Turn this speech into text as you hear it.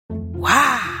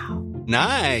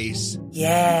Nice.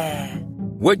 Yeah.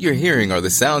 What you're hearing are the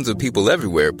sounds of people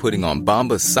everywhere putting on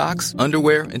Bombas socks,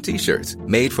 underwear, and T-shirts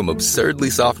made from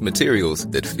absurdly soft materials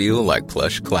that feel like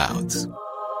plush clouds.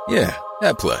 Yeah,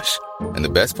 that plush. And the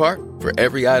best part? For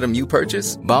every item you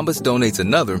purchase, Bombas donates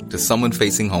another to someone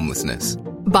facing homelessness.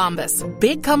 Bombas.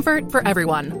 Big comfort for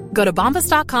everyone. Go to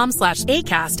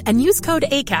bombas.com/ACAST and use code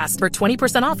ACAST for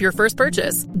 20% off your first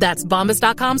purchase. That's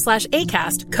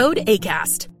bombas.com/ACAST. Code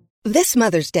ACAST. This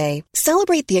Mother's Day,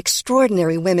 celebrate the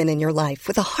extraordinary women in your life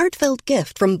with a heartfelt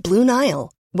gift from Blue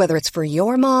Nile. Whether it's for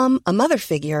your mom, a mother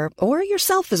figure, or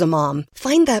yourself as a mom,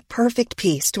 find that perfect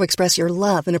piece to express your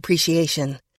love and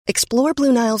appreciation. Explore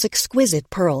Blue Nile's exquisite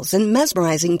pearls and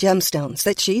mesmerizing gemstones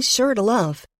that she's sure to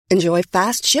love. Enjoy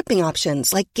fast shipping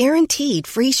options like guaranteed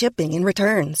free shipping and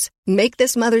returns. Make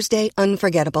this Mother's Day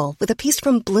unforgettable with a piece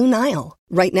from Blue Nile.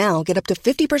 Right now, get up to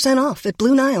 50% off at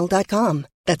BlueNile.com.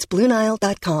 That's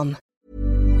BlueNile.com.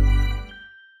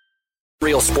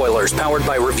 Real spoilers powered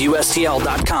by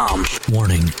ReviewSTL.com.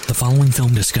 Warning, the following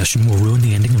film discussion will ruin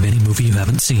the ending of any movie you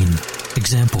haven't seen.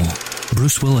 Example,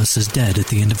 Bruce Willis is dead at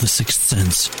the end of The Sixth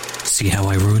Sense. See how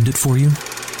I ruined it for you?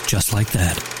 Just like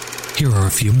that. Here are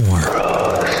a few more.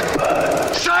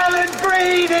 Silent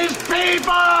breed is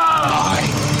people! I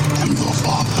am your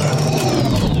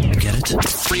father. Get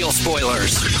it? Real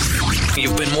spoilers.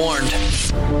 You've been warned.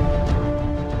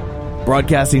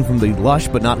 Broadcasting from the lush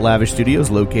but not lavish studios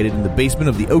located in the basement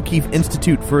of the O'Keefe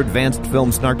Institute for Advanced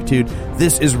Film Snarkitude,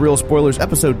 this is Real Spoilers,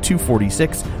 episode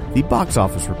 246, the box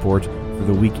office report for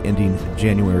the week ending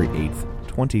January 8th,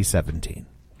 2017.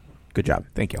 Good job.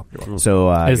 Thank you.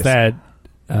 So, is that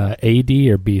AD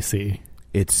or BC?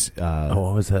 It's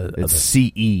what was that? It's CE.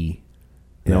 You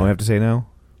know what I have to say now?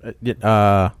 I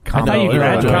thought you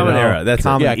graduated. Common era. That's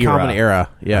Common era. Common era.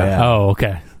 Yeah. Oh,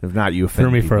 okay. If not, you Threw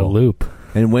offend me people. for a loop.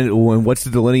 And when what's the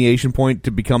delineation point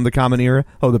to become the common era?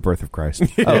 Oh, the birth of Christ.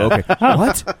 Oh, okay.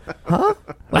 What? Huh?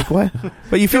 Like what?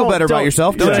 But you feel better about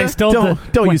yourself, don't you?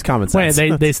 Don't use common sense.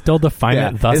 Wait, they still define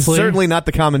it thusly? It's certainly not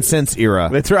the common sense era.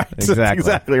 That's right. Exactly. That's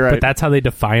exactly right. But that's how they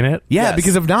define it? Yeah, Yes.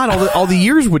 because if not, all the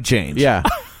years would change. Yeah.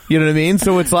 You know what I mean?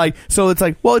 So it's like,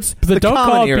 well, it's the Don't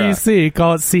common call it era. BC,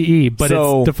 call it CE, but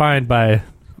So- it's defined by...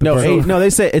 No, they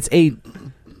say it's 8.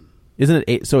 Isn't it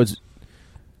 8? So it's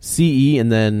CE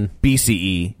and then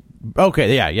BCE.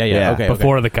 Okay, yeah. Okay,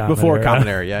 Before the common Before era. common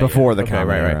era, yeah. Before the Okay, common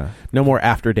right. era. No more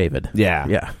after David. Yeah.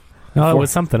 Yeah. No, it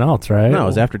was something else, right? No, it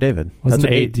was after David. Wasn't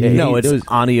That's it what AD? No, it's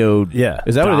Anio. Yeah.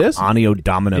 Is that what it is? Anio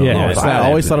Domino. Yeah, I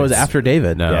always thought it was after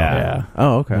David. No. Yeah.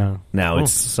 Oh, okay. No. No,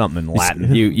 it's something in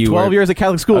Latin. You 12 years at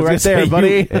Catholic school right there,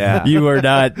 buddy. Yeah. You were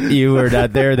not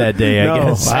there that day, I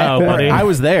guess. Wow, buddy. I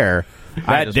was there.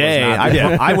 That day,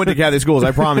 I went to Catholic schools.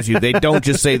 I promise you, they don't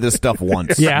just say this stuff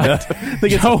once. Yeah.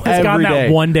 Joe has gotten that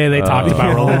one day they talked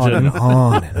about religion.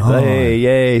 On and on. Hey,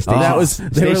 yay. That was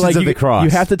Stations of the Cross. You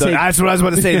have to take... That's what I was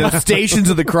about to say. The Stations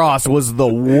of the Cross was the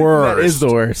worst. That is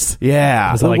the worst.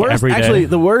 Yeah. Was it like worst, every day? actually,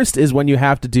 the worst is when you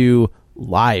have to do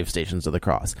live Stations of the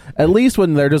Cross. At least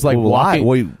when they're just like walking.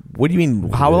 Wait, what do you mean?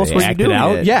 How else would you do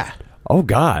it? Yeah. Oh,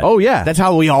 God. Oh, yeah. That's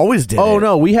how we always did it. Oh,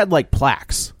 no. We had like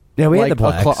plaques. Yeah, we like, had the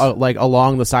plaques. like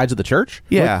along the sides of the church.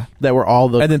 Yeah. Like, that were all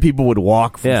the... And then people would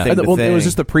walk from thing to well, thing. it was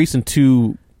just the priest and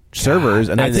two servers,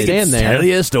 and they'd stand there. Tell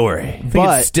you a story. I think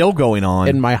But it's still going on.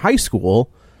 in my high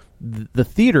school, the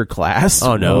theater class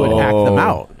Oh, no. would hack them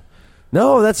out.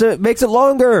 No, it makes it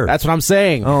longer. That's what I'm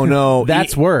saying. Oh, no.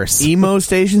 That's worse. Emo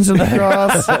Stations of the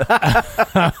Cross?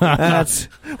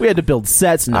 We had to build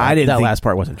sets. No, I didn't that think- last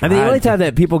part wasn't true. And the only time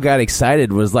that people got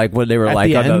excited was like when they were At like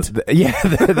the on end?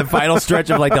 the final stretch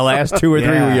of like the last 2 or 3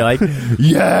 Yeah. where you're like,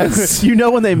 yes. You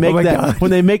know when they make my that God.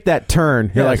 when they make that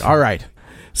turn, you're like, all right.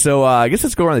 So I guess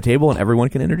let's go around the table and everyone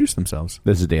can introduce themselves.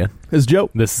 This is Dan. This is Joe.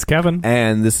 This is Kevin.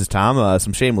 And this is Tom.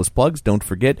 Some shameless plugs. Don't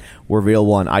forget, we're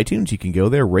available on iTunes. You can go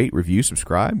there, rate, review,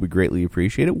 subscribe. We greatly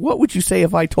appreciate it. What would you say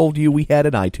if I told you we had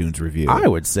an iTunes review? I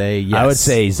would say yes. I would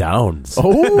say Zounds.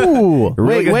 Oh,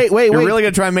 wait. You're really going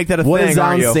to try and make that a What thing, does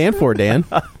aren't Zounds you? stand for, Dan?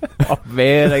 Oh,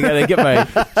 man, I got to get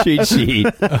my cheat sheet.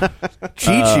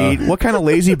 Cheat sheet? What kind of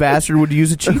lazy bastard would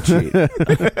use a cheat sheet?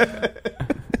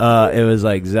 It was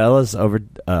like zealous over...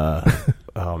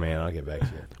 oh, man, I'll get back to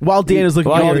you. While Dan is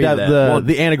looking While at you read that.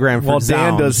 the anagram for While Dan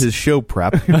Zounds, does his show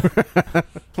prep.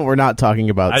 we're not talking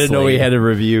about I didn't know we had a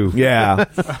review. Yeah.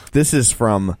 This is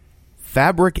from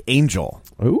Fabric Angel.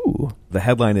 Ooh. The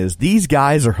headline is, "These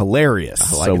guys are hilarious."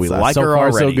 I like so it. we So like her far,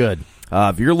 already. so good.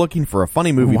 If you're looking for a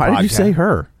funny movie Why podcast... did you say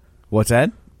her? What's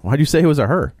that? Why did you say it was a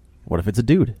her? What if it's a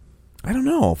dude? I don't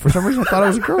know. For some reason, I thought it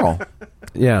was a girl.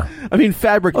 Yeah. I mean,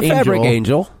 Fabric Angel. Fabric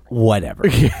Angel. Whatever.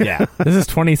 Yeah. This is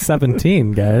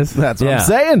 2017, guys. That's what I'm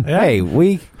saying. Yeah. Hey,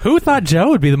 Who thought Joe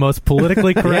would be the most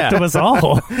politically correct of us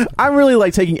all? I'm really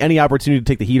like taking any opportunity to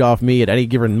take the heat off me at any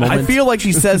given moment. I feel like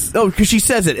she says, because she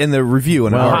says it in the review.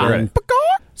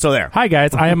 So there. Hi,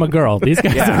 guys. I am a girl. These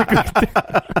guys are good.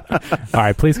 All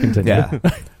right, please continue. Yeah.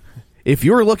 If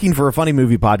you're looking for a funny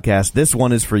movie podcast, this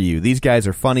one is for you. These guys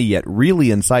are funny yet really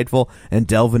insightful and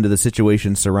delve into the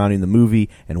situations surrounding the movie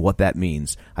and what that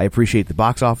means. I appreciate the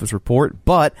box office report,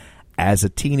 but as a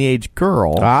teenage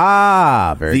girl,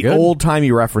 very good. The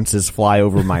old-timey references fly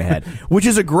over my head, which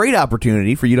is a great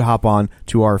opportunity for you to hop on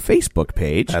to our Facebook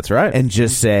page. That's right. And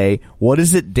just say, what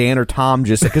is it Dan or Tom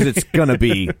just said? Because it's going to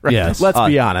be. Yes. Let's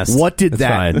be honest. What did That's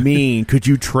that fine. mean? Could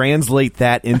you translate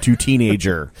that into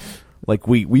teenager? Like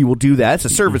we will do that. It's a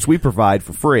service we provide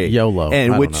for free. YOLO.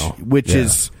 And I which don't know. which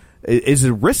is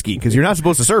risky because you're not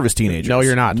supposed to service teenagers. No,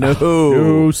 you're not.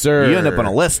 No, sir. You end up on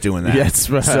a list doing that. Yes.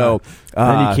 So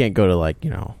then you can't go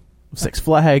to Six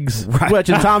Flags, which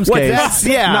in Tom's Well, case, that's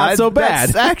not so bad.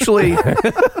 That's actually,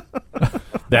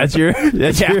 That's your.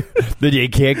 Then you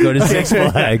can't go to Six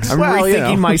Flags. I'm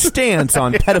rethinking my stance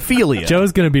on pedophilia.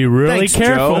 Joe's going to be really Thanks,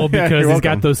 careful Joe. because he's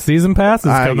got those season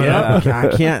passes coming up. I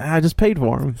can't. I just paid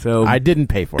for them. So I didn't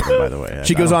pay for them, by the way.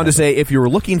 She goes on to say, if you were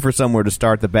looking for somewhere to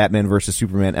start, the Batman vs.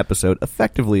 Superman episode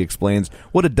effectively explains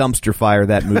what a dumpster fire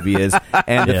that movie is,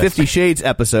 and the 50 Shades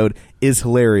episode is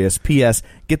hilarious. P.S.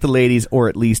 Get the ladies, or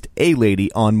at least a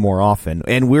lady, on more often,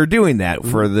 and we're doing that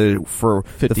for the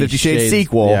 50 Shades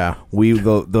sequel. Yeah.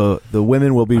 The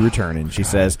women will be returning. She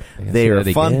says they are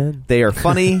fun, again. they are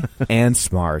funny and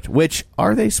smart. Which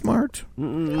are they smart?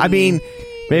 I mean,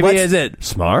 Maybe is it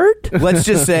smart? let's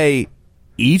just say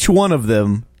each one of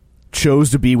them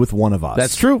chose to be with one of us.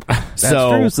 That's true. That's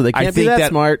so true. So they can't I be think that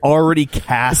smart. already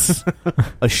casts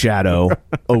a shadow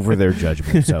over their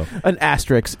judgment. So An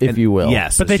asterisk, if you will.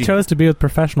 yes, But they chose to be with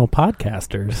professional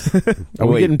podcasters. Are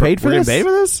we getting paid for we're this? getting paid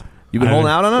for this? You've been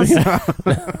holding out on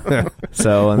us.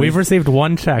 So We've received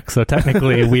one check, so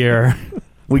technically we are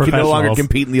we can no longer professionals.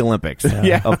 compete in the Olympics of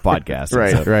podcasting.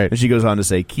 Right, right. And she goes on to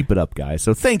say, "Keep it up, guys."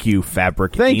 So thank you,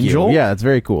 Fabric Angel. you. Yeah, that's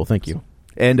very cool. Thank you.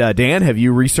 And Dan, have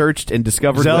you researched and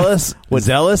discovered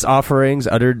Zealous offerings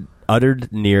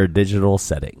uttered near digital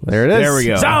settings. There it is. There we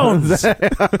go. Sounds!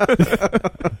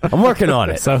 I'm working on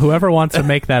it. So whoever wants to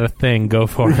make that a thing, go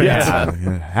for it.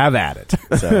 Have at it.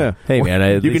 So, Hey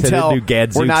man, you can tell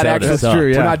we're not actually true,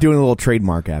 yeah. we're not doing a little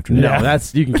trademark after No, that.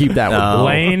 that's you can keep that one.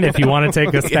 Lane, if you want to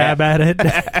take a stab at it.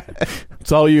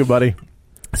 It's all you, buddy.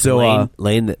 So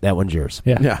Lane, that one's yours.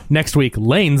 Yeah. Next week,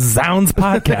 Lane Zounds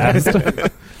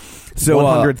podcast. so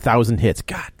 100,000 hits.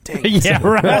 God dang. Yeah,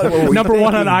 right. Number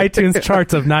one on iTunes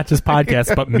charts of not just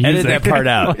podcasts, but music. Edit that part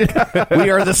out. we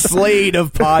are the Slade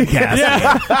of podcasting.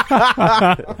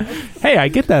 Hey, I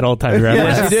get that old time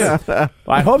reference. Yes, you do.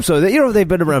 I hope so. They've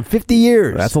been around 50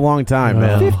 years. That's a long time,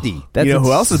 man. 50. That's You know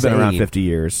who else has been around insane. 50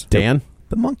 years? Dan?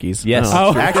 The Monkees. Yes.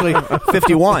 Oh. Actually,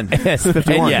 51. Yes.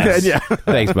 51. Yes. Yeah.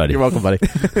 Thanks, buddy. You're welcome, buddy.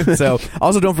 So,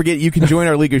 also don't forget, you can join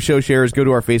our League of Show Sharers. Go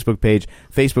to our Facebook page,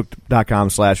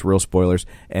 facebook.com/Real Spoilers,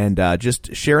 and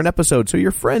just share an episode so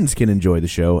your friends can enjoy the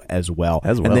show as well.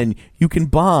 And then you can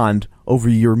bond over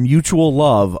your mutual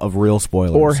love of Real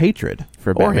Spoilers. Or hatred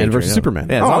for Batman hatred, versus yeah. Superman.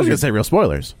 Yeah, as I long was as going to say real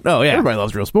spoilers. Oh, yeah. Everybody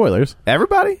loves real spoilers.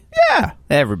 Everybody? Yeah.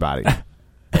 Everybody.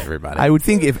 Everybody. I would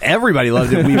think if everybody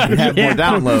loved it, we would have more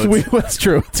downloads. That's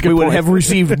true. It's a good We would point. have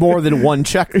received more than one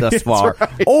check thus far.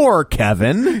 right. Or,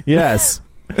 Kevin. Yes.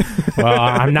 Well,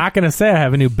 I'm not going to say I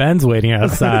have a new Benz waiting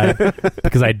outside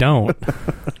because I don't.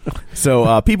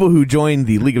 So, people who joined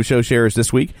the League of Show Sharers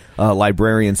this week,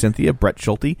 Librarian Cynthia, Brett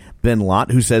Schulte, Ben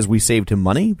Lott, who says we saved him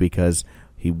money because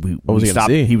he was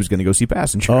going to go see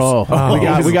Passengers.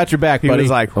 We got your back, He buddy.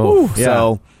 was like, Oh, whew. yeah.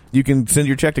 So you can send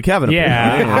your check to Kevin.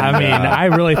 Yeah, I mean, I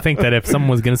really think that if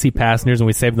someone was going to see Passengers and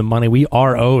we saved them money, we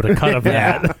are owed a cut of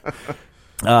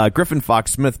that. Griffin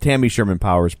Fox Smith, Tammy Sherman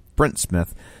Powers, Brent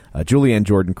Smith, Julianne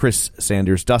Jordan, Chris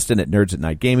Sanders, Dustin at Nerds at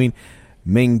Night Gaming,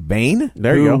 Ming Bain,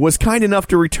 There you who go. was kind enough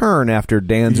to return after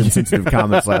Dan's insensitive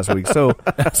comments last week. So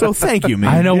thank you, Ming.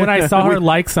 I know when I saw her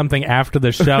like something after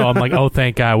the show, I'm like, oh,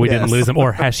 thank God we didn't lose him.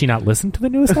 Or has she not listened to the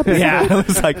newest episode? Yeah, I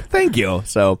was like, thank you.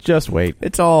 So Just wait.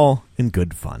 it's all in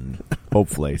good fun,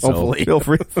 hopefully. So Hopefully.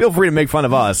 feel free to make fun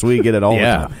of us. We get it all the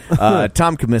time.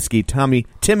 Tom Comiskey, Timmy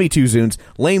Tuzoons,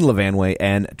 Lane Levanway,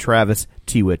 and Travis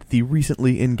Tewitt, the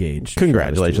recently engaged.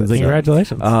 Congratulations. Travis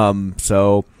Tewitt. Congratulations.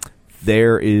 So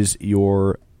there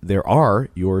are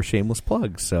your shameless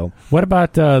plugs. So What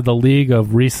about the League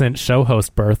of recent show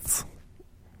host births?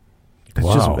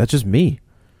 That's just me.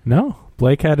 No.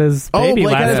 Blake had his baby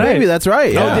Blake last had his night. baby. That's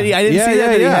right. Oh, did he? I didn't see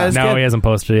that. Did he have his No, kid? he hasn't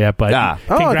posted it yet, but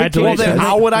congratulations. Well, then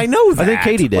how would I know that? I think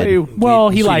Katie did. Well,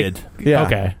 he She liked. did. Yeah.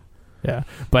 Okay. Yeah.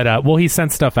 But, he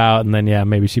sent stuff out, and then,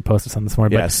 maybe she posted something this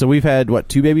morning. Yeah, so we've had,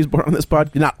 2 babies born on this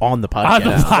podcast? Not on the podcast. On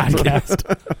the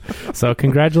podcast. So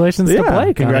congratulations to Yeah,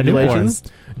 Blake. congratulations.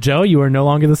 Joe, you are no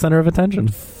longer the center of attention.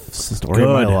 It's the story of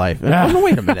my life. Oh, no,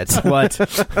 wait a minute. What?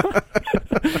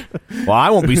 Well, I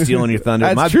won't be stealing your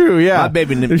thunder. That's true, yeah. My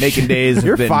baby making days have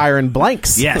You're been, firing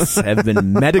blanks. Yes, have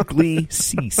been medically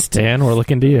ceased. Dan, we're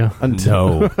looking to you.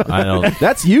 No, I don't.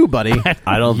 That's you, buddy.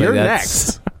 I don't You're think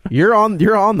that's. next. You're on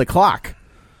the clock.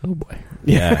 Oh, boy.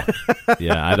 Yeah,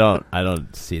 yeah. I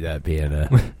don't see that being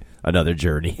another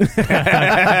journey.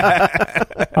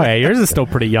 Oh, yeah, yours is still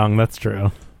pretty young. That's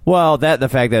true. Well, the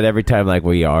fact that every time like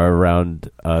we are around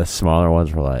smaller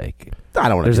ones, we're like, I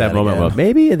don't want to there's do that moment again. where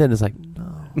maybe, and then it's like,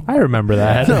 I remember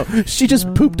that. No, she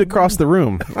just pooped across the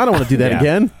room. I don't want to do that Yeah.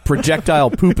 again. Projectile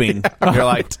pooping. You're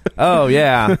like, oh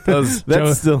yeah, That's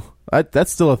Joe- still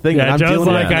a thing that Yeah, I'm Joe's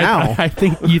dealing like, with now. I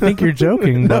think you think you're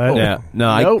joking, but yeah,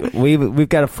 no, Nope. we've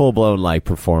got a full blown like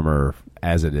performer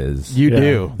as it is. You Yeah.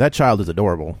 do. That child is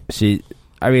adorable.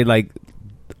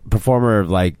 Performer,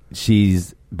 like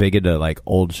she's big into like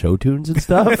old show tunes and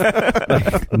stuff.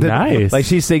 nice. Like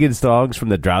she's singing songs from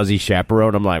the Drowsy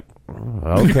Chaperone. I'm like,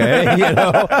 okay,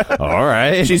 all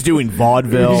right. she's doing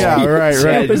vaudeville. Yeah,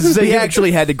 right. He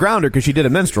actually had to ground her because she did a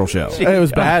minstrel show. It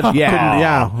was bad. Yeah.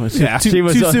 Yeah. Too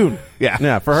was soon. Yeah.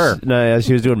 Yeah, for her. No, yeah,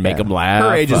 she was doing Make 'Em Laugh.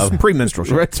 Her age is pre-minstrel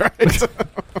show. That's right.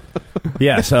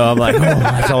 Yeah, so I'm like, oh,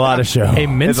 that's a lot of show. a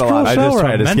minstrel lot. I show just or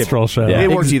try a to skip- menstrual show? Yeah. It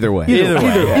works either way.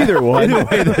 Either one.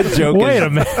 The joke Wait is, a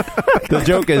minute. the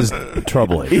joke is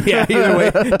troubling. Yeah, either way,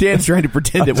 Dan's trying to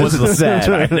pretend it wasn't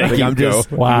sad. Like, I'm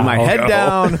just Wow. keeping my head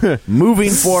down,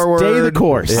 moving forward. Stay the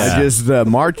course. I just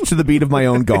march to the beat of my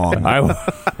own gong.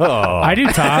 I do,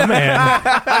 Tom, and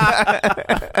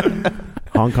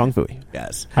Hong Kong Phooey.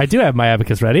 Yes. I do have my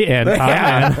abacus ready, and Tom,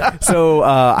 and So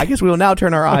I guess we will now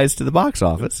turn our eyes to the box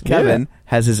office. Kevin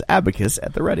has his abacus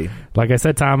at the ready. like I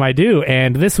said, Tom, I do.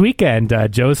 And this weekend,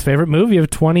 Joe's favorite movie of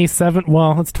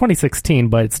 2016,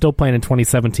 but it's still playing in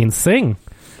 2017, Sing.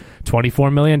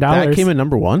 $24 million. That came in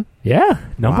number 1? Yeah,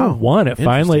 number Wow. one. It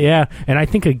finally, yeah. And I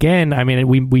think, again, I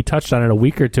mean, we touched on it a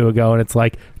week or two ago, and it's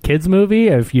like, kids' movie,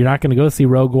 if you're not going to go see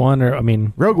Rogue One, or, I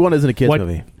mean... Rogue One isn't a kids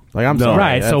movie. Like, I'm sorry.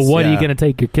 Right, so That's- what are you yeah. going to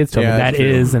take your kids to? I mean, Yeah, that that's true.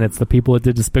 is, and it's the people that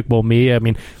did Despicable Me. I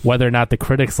mean, whether or not the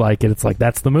critics like it, it's like,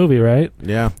 that's the movie, right?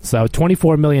 Yeah. So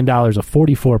 $24 million, a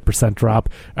 44% drop.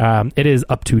 It is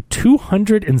up to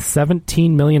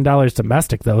 $217 million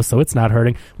domestic, though, so it's not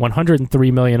hurting.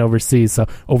 $103 million overseas, so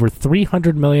over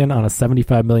 $300 million on a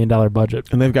 $75 million budget.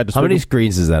 And they've got How many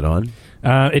screens is that on?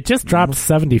 It just dropped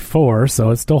 74, so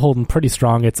it's still holding pretty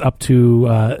strong. It's up to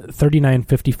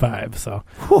 39.55, so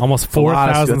almost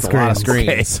 4,000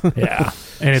 screens. Yeah,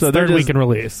 and it's So they're third just- week in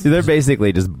release. They're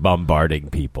basically just bombarding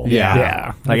people.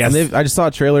 Yeah. I guess I just saw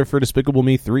a trailer for Despicable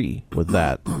Me 3 with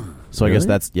that. So I guess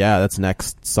that's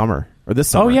next summer. Or this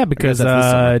summer. Oh yeah, I because guess that's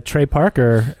this summer. Trey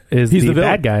Parker is He's the the villain.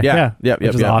 bad guy. Yeah. Yep,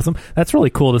 which is yep. awesome. That's really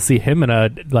cool to see him in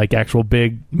a like actual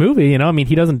big movie. You know, I mean,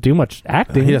 he doesn't do much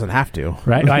acting. He doesn't have to.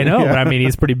 right? I know, but I mean,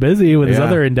 he's pretty busy with his Yeah.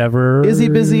 other endeavor. Is he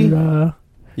busy?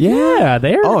 Yeah,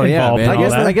 they're Oh, yeah, involved. man. in all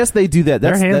that. I guess they do that.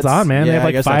 They're That's, hands on, man. Yeah, they I have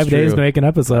like guess 5 that's days true. to make an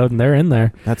episode, and they're in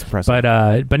there. That's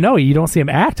impressive. But no, you don't see him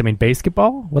act. I mean,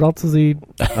 basketball. What else is he?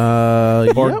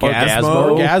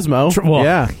 Orgasmo. Well,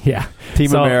 yeah. Team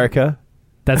So- America.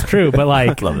 That's true, but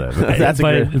like, Love that. That's a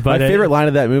but, great. but My favorite line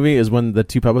of that movie is when the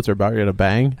two puppets are about to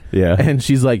bang. Yeah. And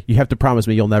she's like, "You have to promise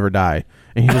me you'll never die."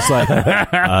 And he's just like,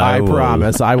 "I will.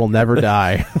 promise I will never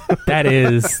die." That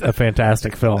is a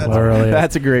fantastic film. It really is.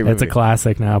 That's a great movie. It's a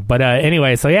classic now. But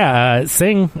anyway, so yeah,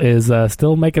 Sing is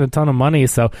still making a ton of money.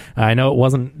 So I know it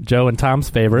wasn't Joe and Tom's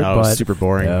favorite, No, but super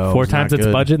boring. No, 4 it's times not its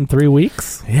good. budget in 3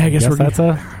 weeks. Yeah, I guess we're that's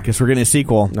a Guess we're getting a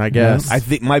sequel. I guess. I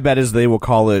think my bet is they will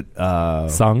call it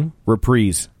sung.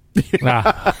 Reprise.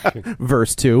 Ah.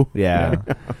 Verse 2. Yeah.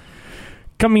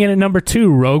 Coming in at number 2,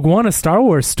 Rogue One, a Star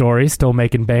Wars story, still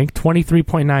making bank.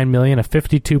 $23.9 million, a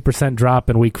 52% drop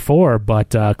in week 4,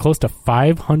 but close to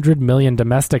 $500 million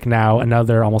domestic now,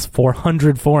 another almost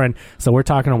 $400 foreign. So we're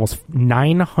talking almost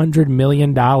 $900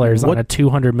 million on a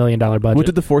 $200 million budget. What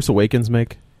did The Force Awakens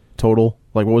make total?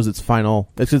 Like, what was its final?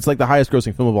 It's like the highest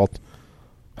grossing film of all.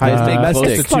 Highest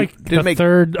domestic. It's like the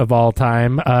third of all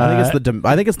time. I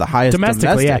think it's the highest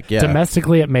domestically. domestic. Yeah.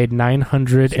 Domestically, it made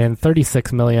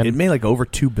 $936 million. It made like over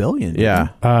 $2 billion. Yeah.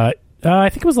 I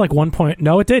think it was like 1 point.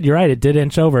 No, it did. You're right. It did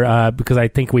inch over because I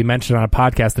think we mentioned on a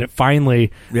podcast that it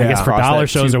finally, I guess for dollar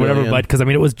shows or whatever, but because I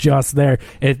mean it was just there.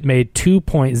 It made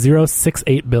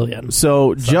 $2.068 billion.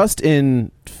 So just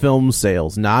in film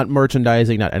sales, not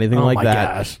merchandising, not anything like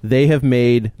that. Gosh. They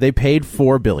paid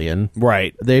 $4 billion.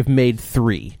 Right. They've made $3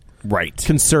 billion. Right.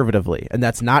 Conservatively. And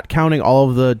that's not counting all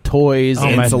of the toys,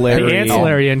 ancillary. The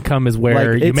ancillary income is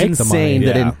where you make the money. It's insane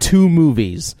that in 2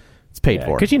 movies it's paid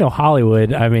for. Because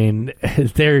Hollywood, I mean,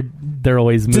 they're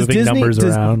always moving numbers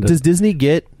around. Does Disney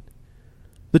get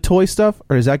the toy stuff,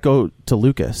 or does that go to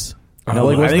Lucas?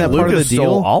 Wasn't that part of the deal?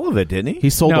 Stole all of it, didn't he? He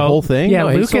sold the whole thing? Yeah,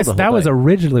 Lucas, that was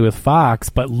originally with Fox,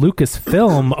 but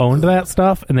Lucasfilm owned that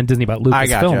stuff, and then Disney bought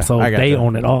Lucasfilm, so they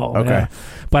own it all. Okay. Yeah.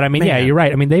 But I mean, you're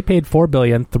right. I mean, they paid $4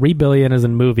 billion, $3 billion is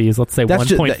in movies. Let's say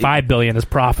 $1.5 billion is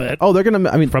profit. Oh, they're gonna.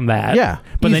 I mean, from that, yeah.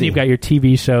 But then you've got your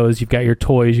TV shows, you've got your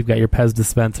toys, you've got your Pez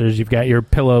dispensers, you've got your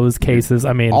pillows, cases.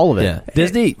 I mean, all of it. Yeah.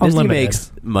 Disney makes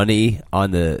money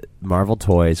on the Marvel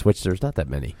toys, which there's not that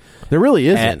many. There really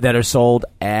isn't that are sold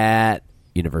at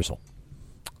Universal.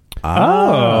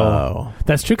 Oh,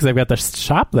 that's true because they've got the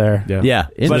shop there. Yeah.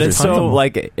 But it's so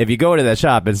like if you go into that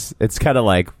shop, it's kind of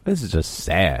like this is just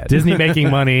sad. Disney making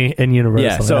money in Universal.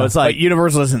 Yeah, so it's like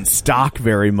Universal doesn't stock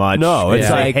very much. No, it's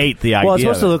like I hate the idea. Well, it's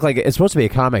supposed to look like it's supposed to be a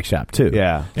comic shop too.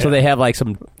 Yeah. So they have like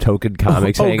some token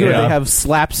comics. Oh, hanging good. out. They have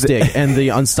Slapstick and the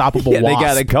Unstoppable Wasp. They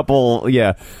got a couple.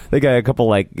 Yeah, they got a couple.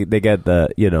 Like they got the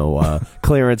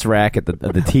clearance rack at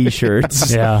the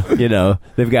T-shirts. Yeah,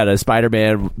 they've got a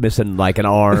Spider-Man missing like an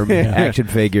arm action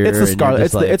figure. It's the Scarlet.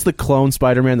 It's the clone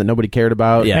Spider-Man that nobody cared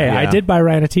about. Yeah, I did buy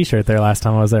Ryan a T-shirt there last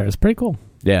time I was there. It's pretty cool.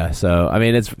 Yeah, so I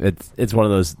mean, it's one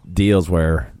of those deals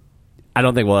where I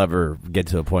don't think we'll ever get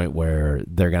to a point where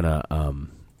they're gonna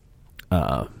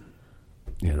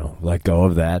let go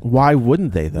of that. Why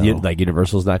wouldn't they though? Like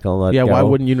Universal's not going to let. Yeah, it go. Why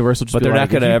wouldn't Universal? Just but they're not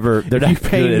going to ever. They're if not you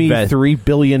pay me $3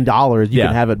 billion, you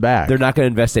can have it back. They're not going to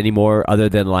invest any more, other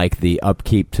than like the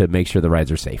upkeep to make sure the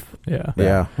rides are safe.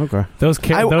 Yeah. Okay. Those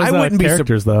wouldn't be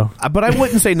characters though. But I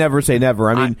wouldn't say never say never.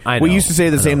 I mean, we used to say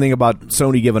the same thing about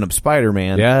Sony giving up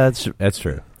Spider-Man. Yeah, that's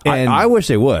true. And I wish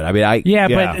they would. I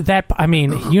mean,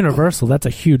 but Universal, that's a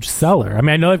huge seller. I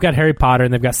mean, I know they've got Harry Potter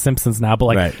and they've got Simpsons now, but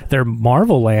like their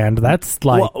Marvel Land, that's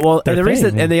like well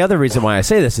and the other reason why I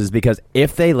say this is because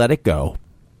if they let it go,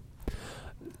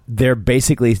 they're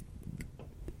basically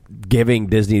giving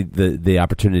Disney the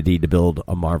opportunity to build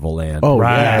a Marvel Land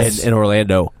in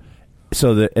Orlando.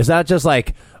 So it's not just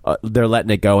like they're letting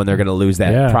it go and they're going to lose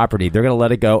that property. They're going to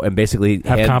let it go and basically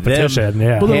have competition.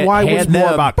 Well, then why was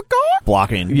more about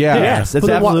blocking? Yeah. Yes.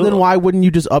 Then why wouldn't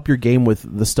you just up your game with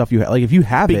the stuff you have? Like if you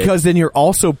have because then you're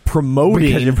also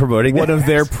promoting one of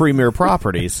their premier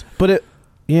properties. But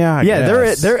I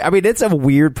guess. they're. I mean, it's a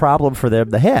weird problem for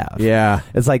them to have. Yeah.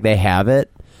 It's like they have it,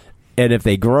 and if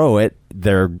they grow it,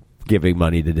 they're giving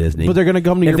money to Disney. But they're going to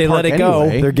come to your park. If they let it go,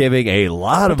 anyway. they're giving a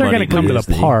lot of money. They're going to come to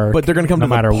the park, but they're going to come no to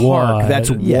matter the park.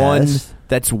 What.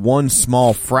 That's one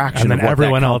small fraction and then of what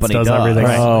everyone that else company does everything.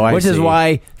 Right. Oh, I Which see. is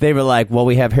why they were like, "Well,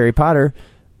 we have Harry Potter.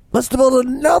 Let's build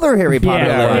another Harry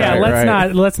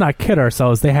Potter." Let's not kid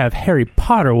ourselves. They have Harry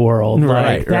Potter World.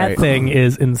 Like, that thing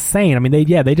is insane. I mean,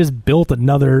 they just built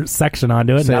another section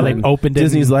onto it. Now they've opened it.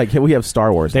 Disney's like, hey, we have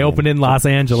Star Wars. They opened in Los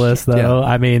Angeles, though.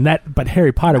 I mean but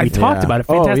Harry Potter. We talked about it.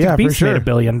 Fantastic Beasts made $1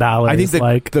 billion. I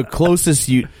think the closest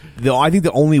I think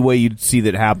the only way you'd see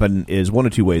that happen is one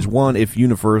of two ways. One, if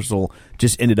Universal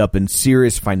just ended up in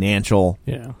serious financial.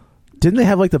 Yeah. Didn't they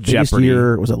have like the biggest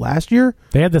year? Was it last year?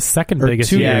 They had the second biggest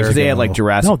 2 year. years because they had like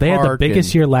Jurassic Park. No, they had the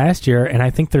biggest year last year, and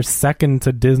I think they're second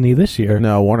to Disney this year.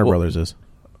 No, Warner Brothers is.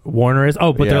 Warner is?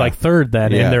 Oh, but they're like third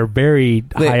then, and they're very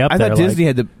high up I there. thought Disney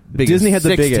had the biggest. Disney had the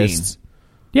 16. biggest.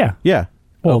 Yeah. Yeah.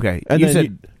 Well, okay. And you then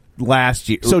said last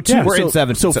year. So we're in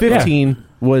 7. So 15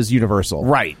 was Universal.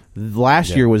 Right.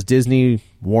 Last year was Disney,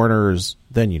 Warner's,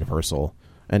 then Universal.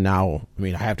 And now, I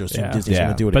mean, I have to assume Disney's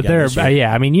going to do it again this year.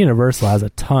 I mean, Universal has a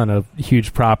ton of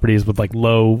huge properties with like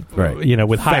low,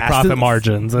 with high profit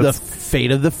margins. The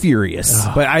Fate of the Furious.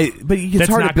 But it's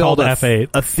hard to build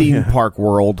a theme park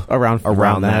world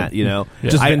around that, you know.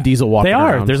 Just Vin Diesel walking around.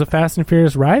 They are. There's a Fast and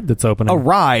Furious ride that's opening. A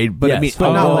ride, but I mean,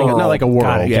 but not like a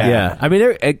world. Yeah. I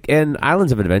mean, and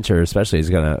Islands of Adventure especially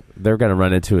they're gonna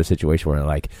run into a situation where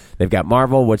like they've got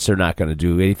Marvel, which they're not going to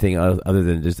do anything other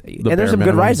than just. And there's some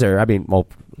good rides there. I mean,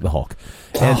 the Hulk.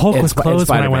 Hulk was closed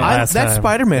when I went last time. That's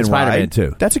Spider-Man ride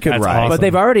too. That's a good ride. Awesome. But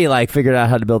they've already like figured out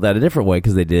how to build that a different way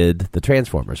because they did the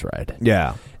Transformers ride.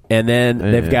 Yeah. And then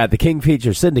they've got the King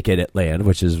Feature Syndicate at land,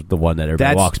 which is the one that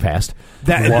everybody walks past.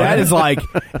 That is like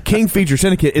King Feature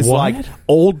Syndicate is like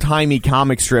old timey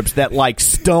comic strips that like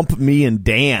stump me and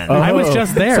Dan. I was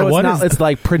just there. So it's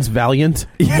like Prince Valiant.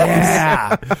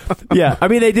 Yeah, yeah. I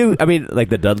mean, they do. I mean, like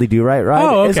the Dudley Do Right ride.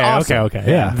 Oh, is okay, awesome. okay.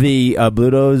 Yeah. The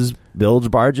Bluto's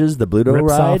Bilge Barges, the Bluto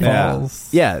Ripsaw ride.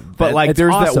 Falls. Yeah, but like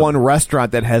there's awesome. that one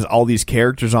restaurant that has all these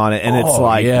characters on it, and it's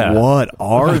like, yeah. what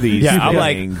are these I'm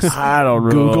things? like, I don't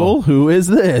know. Google, who is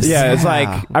this? Yeah, it's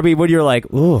like, I mean, when you're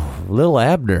like, ooh, Lil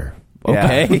Abner.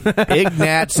 Okay.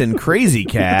 Ignatz and Crazy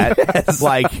Cat. It's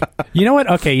like, you know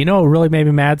what? Okay, you know what really made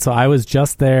me mad? So I was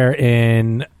just there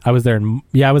I was there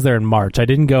in March. I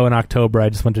didn't go in October. I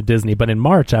just went to Disney. But in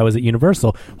March, I was at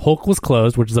Universal. Hulk was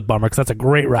closed, which is a bummer because that's a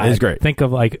great ride. It's great. Think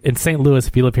of like in St. Louis,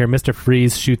 if you live here, Mr.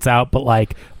 Freeze shoots out, but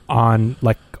like on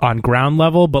ground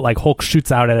level, but like Hulk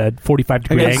shoots out at a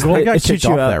 45-degree angle. I got It kicked shoots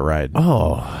you off out. that ride.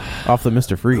 Off the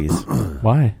Mr. Freeze.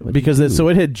 Why? Because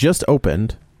it had just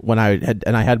opened when I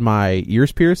had my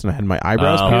ears pierced and I had my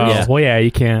eyebrows pierced. Yeah. Well, yeah, you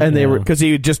can't. And they were because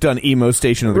he had just done Emo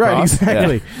Station of the right, Cross.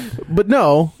 exactly. Yeah. But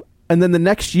no, and then the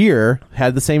next year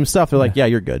had the same stuff. They're like, yeah,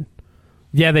 you're good.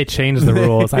 Yeah, they changed the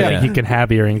rules. I think you can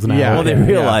have earrings now. Yeah. Well, they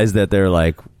realized that they're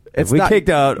like, if we kick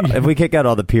out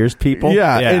all the Pierce people,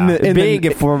 being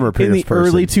a former Pierce in the person,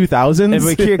 early 2000s, if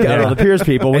we kick out all the Pierce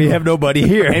people, we have nobody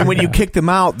here. And when you kick them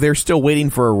out, they're still waiting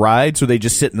for a ride, so they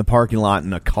just sit in the parking lot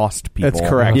and accost people. That's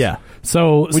correct. Yeah.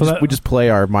 So we just play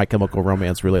our My Chemical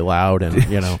Romance really loud, and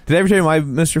Did I ever tell you my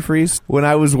Mr. Freeze? When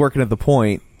I was working at the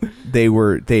Point, they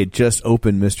had just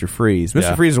opened Mr. Freeze.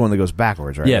 Mr. Freeze is the one that goes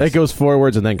backwards, right? Yeah, it goes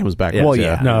forwards and then comes back. Well,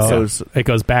 yeah. No, it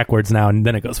goes backwards now and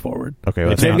then it goes forward. Okay,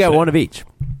 well, they've got one of each,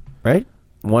 right?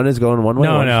 One is going one way.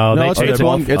 No, it's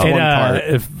one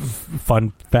part.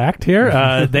 Fun fact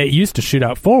here: they used to shoot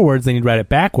out forwards, then you'd ride it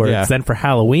backwards. Yeah. Then for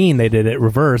Halloween, they did it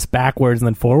reverse, backwards, and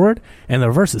then forward. And the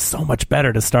reverse is so much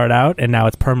better to start out. And now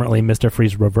it's permanently Mr.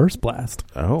 Freeze Reverse Blast.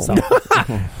 Oh, so,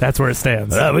 that's where it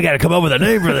stands. We got to come up with a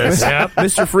name for this. Yep.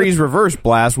 Mr. Freeze Reverse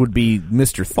Blast would be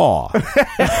Mr. Thaw,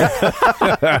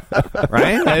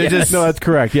 right? No, that's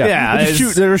correct. Yeah,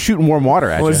 they're shooting warm water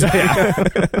at you.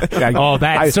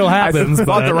 That still happens.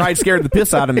 I thought the ride scared the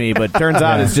piss out of me, but turns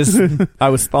out it's just I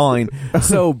was thawing.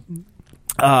 So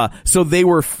they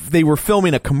were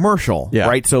filming a commercial,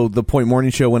 right? So the Point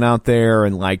Morning Show went out there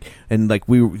and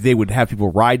they would have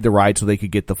people ride the ride so they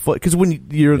could get the foot, because when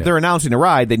they're announcing a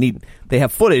ride, they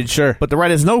have footage, sure, but the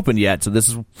ride isn't open yet, so this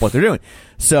is what they're doing.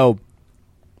 So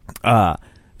I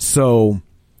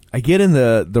get in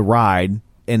the ride.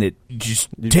 And it just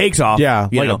takes off,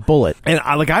 like a bullet. And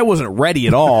I wasn't ready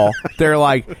at all. They're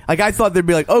like I thought they'd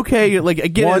be like, okay, like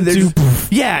again, 1, 2,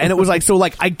 yeah. And it was like, so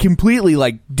like I completely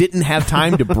didn't have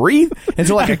time to breathe, and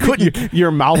so I couldn't.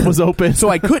 Your mouth was open, so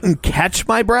I couldn't catch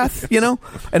my breath, And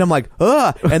I'm like,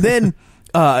 and then.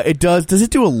 It does. Does it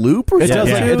do a loop or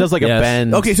something? It does like a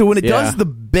bend. Okay, so when it does the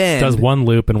bend, it does one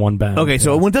loop and one bend. Okay,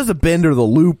 so when it does the bend or the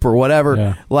loop or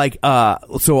whatever,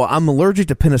 so I'm allergic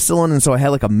to penicillin, and so I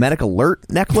had like a medic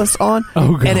alert necklace on,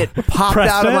 and it popped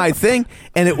out of my thing,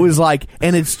 and it was like,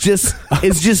 and it's just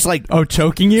like,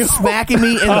 choking you, smacking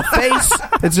me in the face.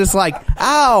 It's just like,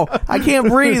 ow, I can't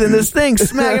breathe, and this thing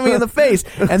smacking me in the face.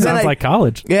 And then sounds like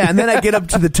college. Yeah, and then I get up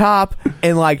to the top,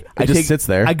 and it just sits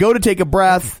there. I go to take a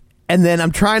breath. And then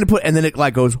I'm trying to and then it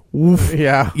goes woof,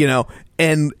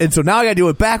 and so now I gotta do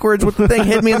it backwards with the thing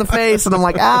hit me in the face, and I'm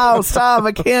like, ow, stop,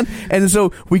 I can't. And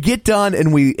so we get done,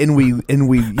 and we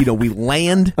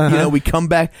land, we come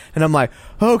back, and I'm like,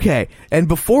 okay. And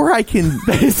before I can,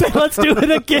 let's do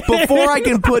it again. Before I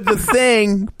can put the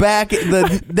thing back,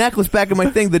 the necklace back in my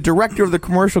thing, the director of the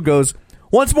commercial goes,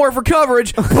 once more for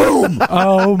coverage, boom,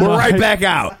 we're right back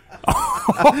out.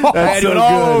 I had to do it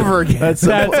all over again. That's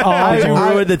all. Did you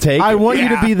ruin the take? I want you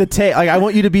to be the take. Like I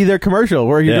want you to be their commercial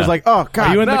where you're just like, oh god,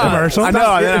 are you in the commercial? No,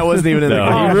 I wasn't even in the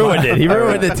commercial. He ruined it. He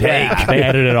ruined the take. They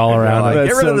edited it all around.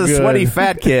 Get rid of the sweaty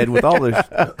fat kid with all the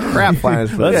crap flying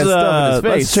his face.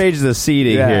 Let's change the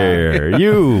seating here.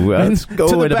 Let's go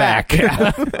to in the the back.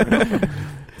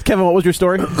 Kevin, what was your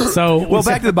story? So,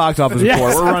 back to the box office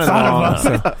report. We're running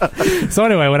long. So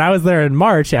anyway, when I was there in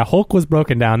March, Hulk was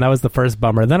broken down. That was the first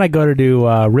bummer. Then I go to do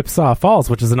Ripsaw Falls,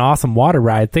 which is an awesome water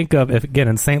ride. Think of, again,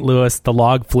 in St. Louis, the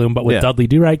log flume, but with Dudley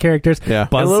Do-Right characters. Yeah.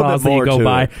 Buzzsaws that you go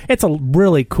by. It's a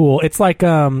really cool. It's like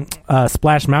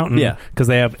Splash Mountain, because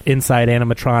they have inside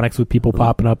animatronics with people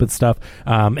popping up and stuff,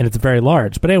 and it's very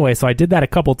large. But anyway, so I did that a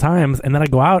couple times, and then I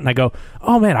go out and I go,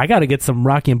 oh man, I got to get some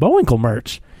Rocky and Bullwinkle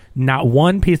merch. Not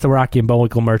one piece of Rocky and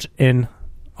Bullwinkle merch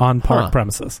on park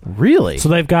premises. Really? So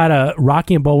they've got a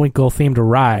Rocky and Bullwinkle themed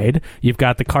ride. You've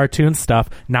got the cartoon stuff.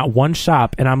 Not one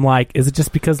shop. And I'm like, is it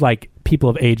just because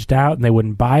people have aged out and they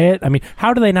wouldn't buy it. I mean,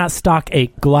 how do they not stock a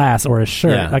glass or a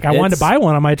shirt? Yeah, like I wanted to buy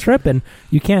one on my trip and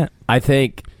you can't. I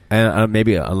think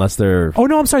maybe unless they're. Oh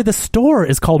no, I'm sorry. The store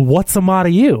is called What's a Mata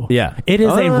You? Yeah, it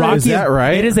is a Rocky. Is that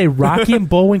right? It is a Rocky and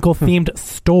Bullwinkle themed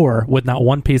store with not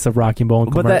one piece of Rocky and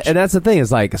Bullwinkle merch. And that's the thing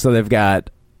is like, so they've got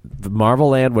the Marvel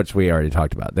land, which we already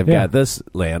talked about. They've got this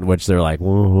land, which they're like,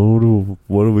 well,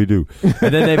 what do we do?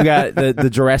 And then they've got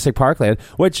the Jurassic Park land,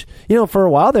 which, you know, for a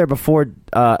while there before,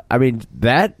 I mean,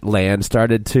 that land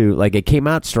started to, like, it came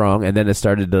out strong, and then it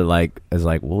started to, like, it's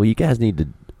like, well, you guys need to,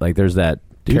 like, there's that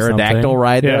pterodactyl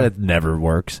ride there that never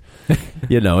works.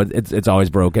 You know, it's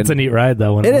always broken. It's a neat ride,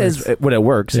 though, when it is when it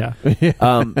works. Yeah.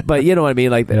 But you know what I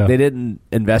mean? Like, they didn't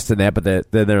invest in that, but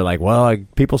then they're like, well,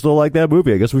 like, people still like that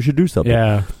movie. I guess we should do something.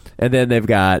 Yeah. And then they've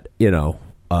got, you know,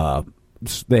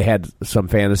 they had some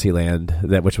fantasy land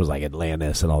which was like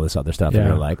Atlantis and all this other stuff. And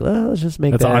they're like, well, let's just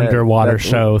make that an underwater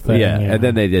show thing. Yeah. And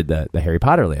then they did the Harry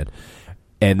Potter land.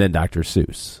 And then Dr.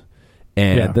 Seuss.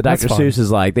 And the Dr. Seuss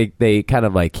is like, they kind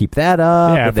of like keep that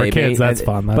up. Yeah, for kids, that's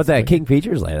fun. But that King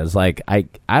Features land is like,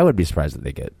 I would be surprised if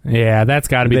they get. Yeah, that's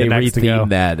got to be the next to go.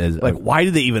 That as, like, why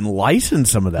did they even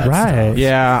license some of that right. stuff?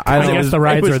 Yeah, I guess the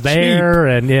rides are there,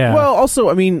 and Well, also,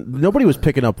 I mean, nobody was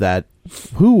picking up that.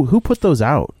 Who put those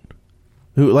out?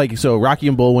 Who, like, so Rocky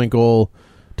and Bullwinkle,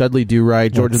 Dudley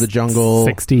Do-Right, George of the Jungle.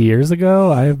 60 years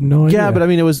ago? I have no idea. Yeah, but I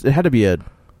mean, it had to be a.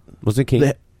 Was it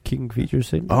King Features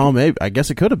thing? Oh, maybe. I guess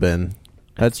it could have been.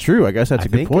 That's true. I guess that's a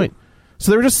good point.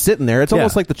 So they were just sitting there. It's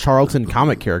almost like the Charlton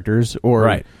comic characters, or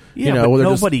right. You know, but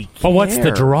nobody. But what's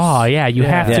the draw? Yeah, you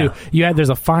have to. There's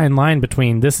a fine line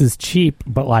between this is cheap,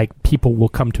 but like people will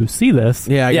come to see this.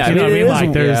 Yeah, you know what I mean.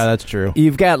 Like, yeah, that's true.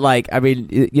 You've got like, I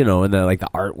mean, you know, and like the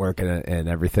artwork and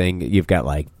everything. You've got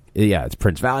like, it's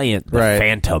Prince Valiant, the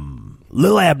Phantom,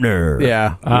 Lil Abner.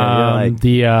 Yeah,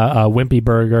 the Wimpy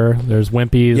Burger. There's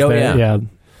Wimpy's. Yeah.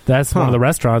 That's one of the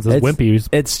restaurants is Wimpy's.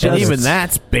 It's just even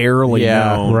that's barely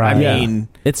known. Right. I mean,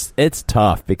 it's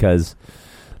tough because.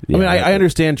 I mean, I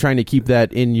understand trying to keep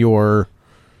that in your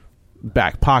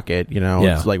back pocket. You know,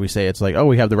 it's like we say, it's like, oh,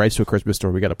 we have the rights to a Christmas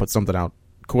store. We got to put something out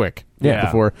quick. Yeah.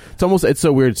 Before it's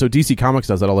so weird. So DC Comics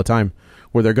does that all the time,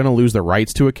 where they're going to lose the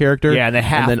rights to a character. Yeah, they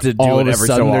have and then to do all it of a every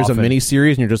sudden so there's often. a mini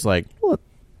series, and you're just like, what?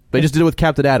 They just did it with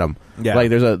Captain Atom. Yeah. Like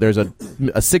there's a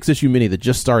 6-issue mini that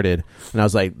just started, and I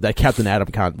was like, that Captain Atom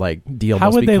deal. How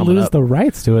must would be they coming lose up. the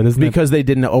rights to it? Isn't Because they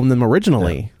didn't own them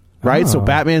originally. Right? So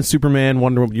Batman, Superman,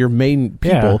 Wonder Woman, your main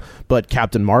people, but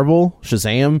Captain Marvel,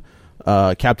 Shazam,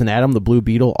 Captain Atom, the Blue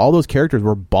Beetle, all those characters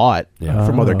were bought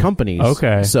from other companies.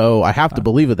 Okay. So I have to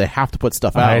believe that they have to put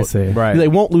stuff out. I see. Right. They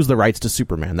won't lose the rights to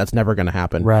Superman. That's never going to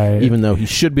happen. Right. Even though he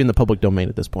should be in the public domain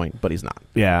at this point, but he's not.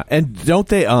 yeah, and don't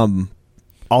they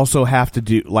also have to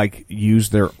do like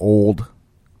use their old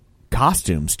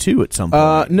costumes too at some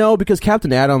point? No, because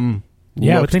Captain Atom.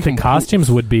 Yeah, I would think the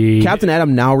costumes would be. Captain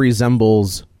Atom now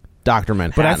resembles Dr.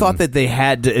 Manhattan. But I thought that they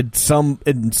had to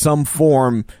in some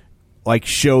form like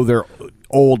show their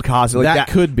old costume. Like That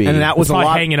could be. and that was it's a like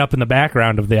lot. hanging up in the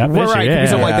background of the episode. Right, Yeah.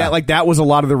 because like that was a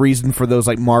lot of the reason for those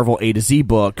like Marvel A to Z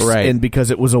books, Right. and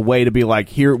because it was a way to be like,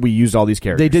 here we used all these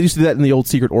characters. They did used to do that in the old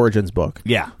Secret Origins book.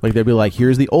 Yeah. Like they'd be like,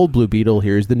 here's the old Blue Beetle,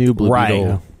 here's the new Blue Right.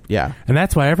 Beetle. Yeah. And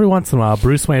that's why every once in a while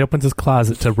Bruce Wayne opens his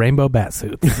closet to rainbow bat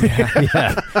suits.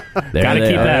 Gotta keep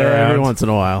that around. Every once in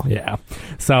a while. Yeah.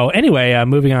 So anyway,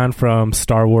 moving on from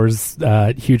Star Wars,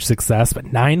 huge success, but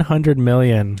 $900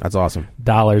 million That's awesome.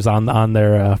 on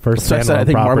their first So standalone I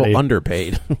think property. Marvel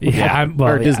underpaid.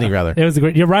 Or Disney rather. It was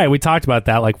great. You're right. We talked about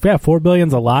that. Like, yeah, $4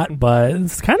 billion's a lot, but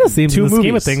it kind of seems in the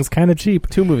scheme of things kind of cheap.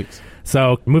 2 movies.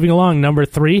 So moving along, number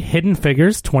 3, Hidden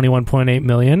Figures, $21.8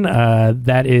 million.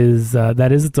 That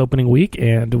is its opening week,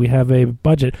 and we have a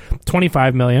budget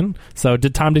 $25 million. So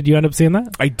did you end up seeing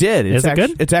that? I did. Is it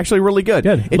good? It's actually really good.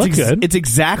 Good. It's Good. It's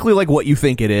exactly like what you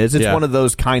think it is. It's Yeah. one of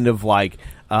those kind of like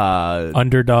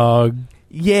Underdog.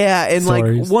 yeah, and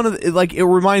stories. like one of the, like it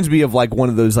reminds me of like one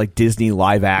of those like Disney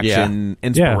live action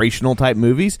inspirational type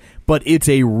movies, but it's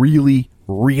a really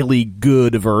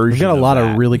good version. We've got a lot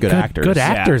that. of really good actors. Good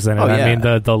actors in it. Oh, I yeah.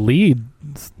 mean, the lead.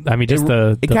 I mean, just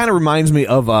It kind of reminds me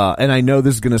of and I know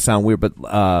this is going to sound weird,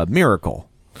 but Miracle.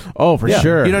 Oh, for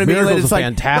sure. You know what I mean? Miracle's It's a like,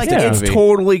 fantastic it's movie.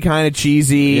 totally kind of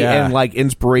cheesy Yeah. and like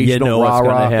inspirational. You know what's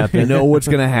rah-rah. gonna happen. You know what's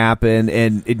going to happen,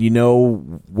 and you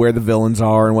know where the villains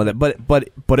are and what.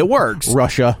 But it works.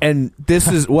 Russia. And this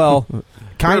is they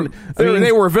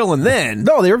were a villain then.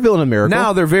 No, they were villain in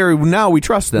Miracle. Now we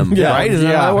trust them. Yeah. Right? Isn't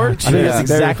that how it works? I think that's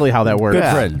exactly how that works.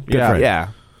 Good friend. Good friend.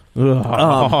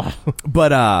 Yeah.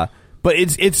 But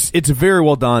it's very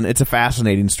well done. It's a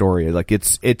fascinating story. Like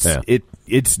it's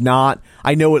it's not.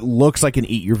 I know it looks like an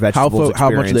eat your vegetables. How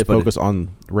much do they but focus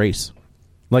on race?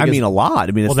 Like, I mean, a lot.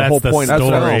 I mean, it's well, the whole that's point. The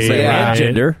story, that's what I'm saying. right? And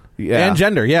gender. Yeah. And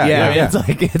gender, yeah. It's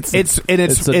like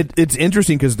It's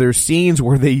interesting because there's scenes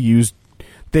where they use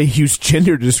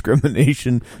gender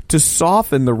discrimination to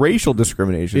soften the racial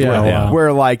discrimination.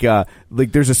 Where like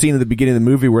there's a scene at the beginning of the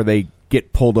movie where they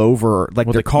get pulled over, like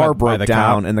their car broke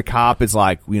down, and the cop is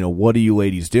like, what are you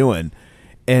ladies doing?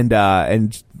 And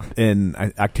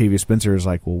Octavia Spencer is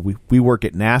like, well, we work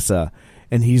at NASA,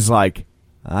 and he's like,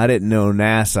 I didn't know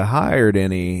NASA hired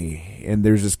any. And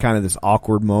there's this kind of this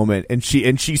awkward moment, and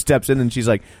she steps in and she's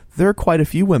like, there are quite a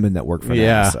few women that work for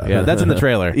NASA. Yeah, that's in the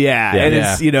trailer.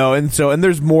 It's and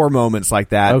there's more moments like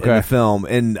that in the film,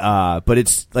 and but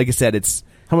it's like I said, it's.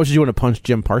 How much did you want to punch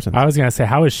Jim Parsons? I was going to say,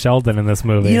 how is Sheldon in this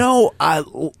movie?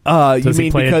 Does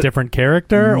he play a different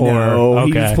character? No,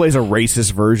 he just plays a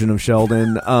racist version of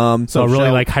Sheldon. So really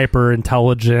like hyper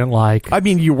intelligent. Like, I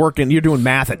mean, you're doing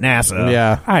math at NASA.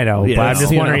 Yeah, I know, but I'm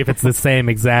just wondering if it's the same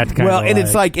exact kind. Well, and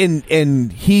it's like,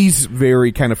 and he's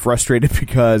very kind of frustrated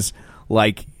because,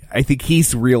 like, I think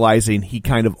he's realizing he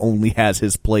kind of only has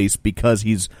his place because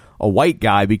he's a white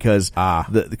guy, because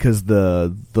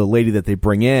the lady that they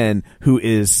bring in who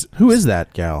is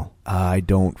that gal? I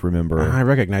don't remember. I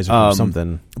recognize her from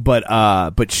something.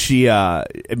 But she I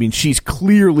mean, she's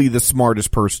clearly the smartest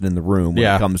person in the room when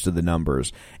it comes to the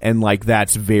numbers, and like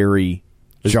that's very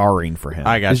jarring for him.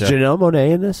 I gotcha. Is Janelle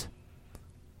Monáe in this?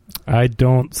 I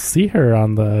don't see her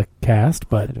on the cast,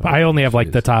 but I only have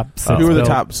like the top 6. Who are the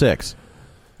top 6?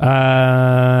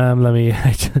 Let me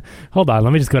hold on.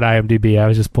 Let me just go to IMDb. I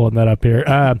was just pulling that up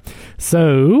here.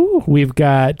 So we've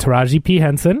got Taraji P.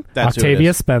 Henson,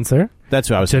 Octavia Spencer. That's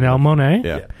who I was. Janelle Monáe.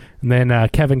 Yeah. And then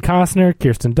Kevin Costner,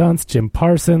 Kirsten Dunst, Jim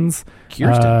Parsons.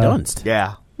 Kirsten Dunst.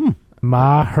 Yeah.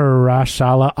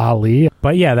 Mahershala Ali.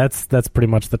 But yeah, that's pretty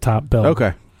much the top bill.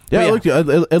 Okay. Yeah, it looked.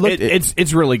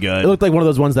 It's really good. It looked like one of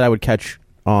those ones that I would catch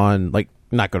on, like,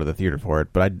 not go to the theater for it,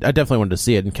 but I definitely wanted to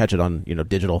see it and catch it on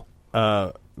digital.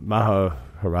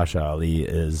 Mahershala Ali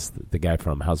is the guy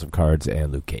from House of Cards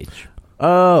and Luke Cage.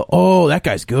 Oh, that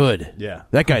guy's good. Yeah,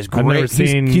 that guy's great. I've never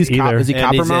seen either. Is he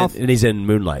Coppermouth? And he's in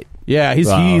Moonlight. Yeah, he's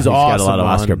awesome. Got a lot of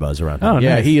Oscar buzz around him. Oh,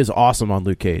 yeah, nice. he is awesome on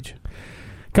Luke Cage.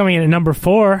 Coming in at number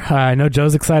 4, I know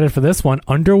Joe's excited for this one.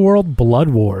 Underworld Blood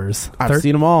Wars. I've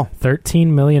seen them all. $13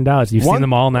 million. You've seen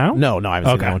them all now? No, I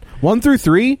haven't seen that one. 1 through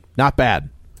 3, not bad.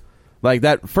 Like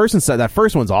that first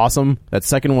one's awesome. That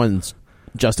second one's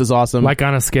just as awesome. Like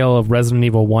on a scale of Resident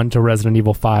Evil 1 to Resident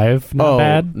Evil 5, not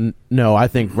bad? No, I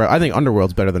think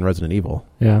Underworld's better than Resident Evil.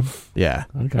 Yeah. Yeah.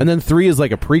 Okay. And then 3 is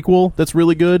like a prequel that's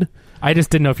really good. I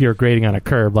just didn't know if you were grading on a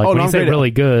curve. Like, when you say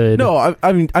really good... No,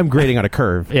 I'm grading on a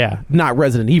curve. Yeah. Not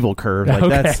Resident Evil curve. Like,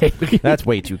 okay. that's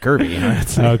way too curvy.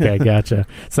 Okay, gotcha.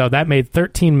 So that made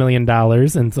 $13 million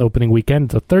in its opening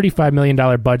weekend. So $35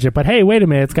 million budget. But hey, wait a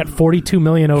minute. It's got $42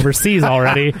 million overseas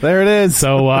already. There it is.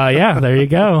 So, yeah, there you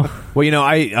go. Well,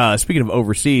 I speaking of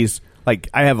overseas, like,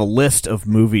 I have a list of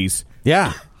movies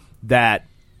that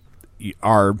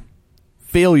are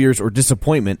failures or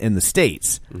disappointment in the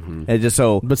States. Mm-hmm.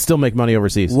 And but still make money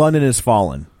overseas. London Has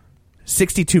Fallen,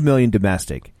 $62 million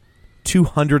domestic,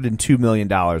 $202 million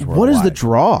worldwide. What is the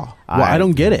draw? Well, I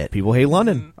don't get it. People hate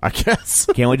London, I guess.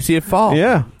 Can't wait to see it fall.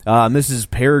 Yeah. Mrs.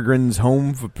 Peregrine's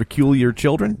Home for Peculiar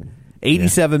Children,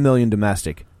 $87 million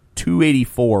domestic,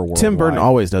 $284 worldwide. Tim Burton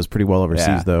always does pretty well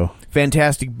overseas, though.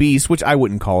 Fantastic Beasts, which I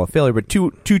wouldn't call a failure, but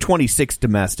 $226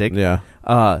 domestic. Yeah.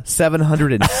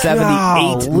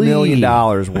 $778 million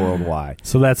worldwide.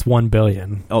 So that's $1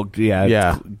 billion. Oh,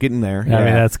 yeah. Getting there. I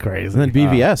mean, that's crazy. And then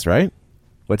BVS, right?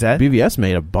 What's that? BVS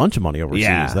made a bunch of money overseas.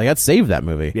 Yeah. They got saved that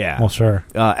movie. Yeah. Well, sure.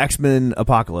 X-Men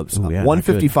Apocalypse, Ooh, yeah,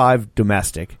 $155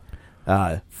 domestic,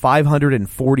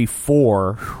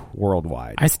 $544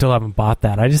 worldwide. I still haven't bought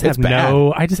that. I just have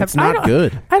no. I just have. It's not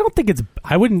good. I don't think it's.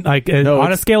 I wouldn't like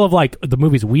on a scale of like the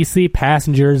movies we see,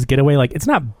 Passengers, Getaway. Like it's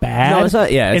not bad. No, it's not.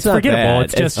 Yeah, it's not forgettable. bad.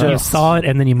 It's just you saw it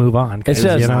and then you move on. It's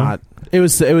just not. It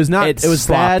was not. It's it was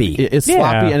sloppy. Bad. It's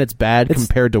sloppy and it's bad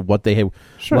compared to what they had.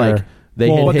 Sure. Like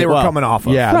what they were coming off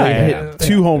of. Yeah, they hit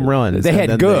 2 home runs. They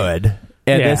had good,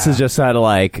 and this is just kind of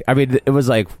like. I mean, it was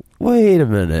like, wait a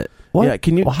minute. What?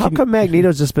 Yeah, how come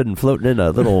Magneto's just been floating in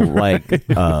a little like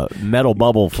metal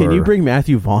bubble? Can you bring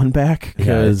Matthew Vaughn back?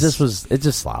 Because it's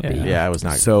just sloppy. Yeah, it was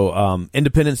not. So,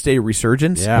 Independence Day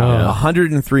Resurgence,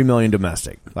 $103 million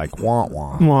domestic, like wah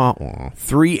wah,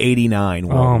 $389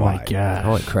 worldwide. Oh my god!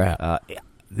 Holy crap!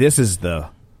 This is the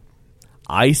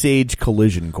Ice Age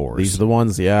Collision Course. These are the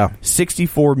ones,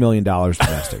 $64 million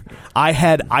domestic. I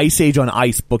had Ice Age on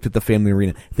Ice booked at the Family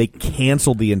Arena. They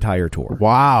canceled the entire tour.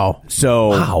 Wow.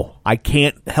 So I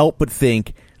can't help but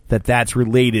think that's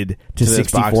related to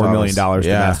this box $64 million office.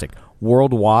 Yeah. domestic.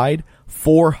 Worldwide,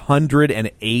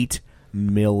 $408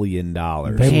 million.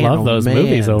 They love those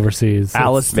movies overseas.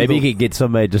 Alice, maybe you could get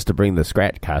somebody just to bring the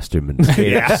Scratch costume and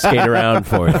skate around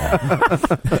for you.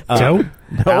 Joe?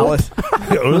 Alice,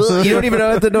 you don't even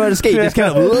know how to skate. You just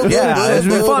kind of yeah, it's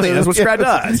really funny. That's what Scratch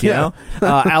does. You know,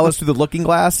 Alice Through the Looking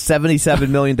Glass, $77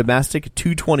 million domestic,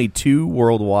 $222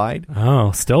 worldwide.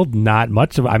 Oh, still not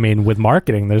much of. I mean, with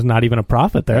marketing, there's not even a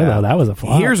profit there though. That was a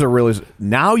flop. Here's a really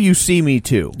Now You See Me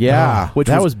Too. Yeah, which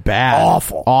was bad,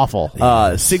 awful.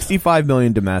 $65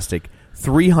 million domestic,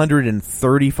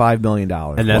 $335 million,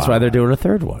 and that's why they're doing a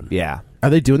third one. Yeah, are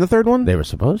they doing the third one? They were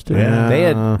supposed to.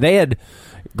 Yeah. They had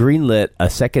greenlit a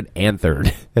second and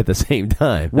third at the same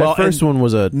time. Well, the first one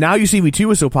was Now You See Me Too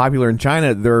was so popular in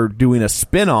China, they're doing a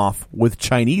spin-off with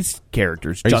Chinese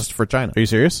characters just for China. Are you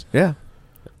serious? Yeah.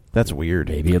 That's weird.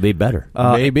 Maybe it'll be better.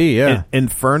 Maybe, yeah.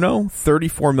 Inferno,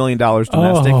 $34 million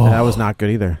domestic. That was not good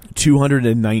either.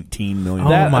 $219 million.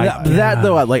 That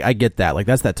though, I get that. Like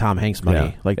that's that Tom Hanks money.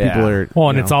 Yeah. Like people are. Well,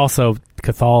 and it's also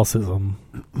Catholicism.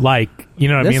 Like, you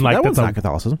know what I mean? Like that one's not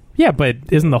Catholicism. Yeah, but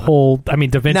isn't the whole? I mean,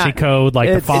 Da Vinci Code, like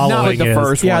the following. Not like the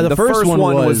first one. Yeah, the first one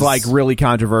was like really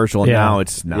controversial, and now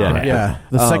it's not. Yeah.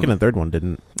 The second and third one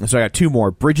didn't. So I got two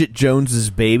more. Bridget Jones's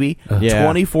Baby,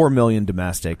 $24 million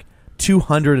domestic.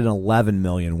 $211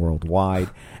 million worldwide,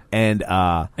 and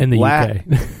in the UK,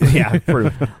 yeah.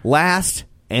 Last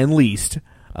and least,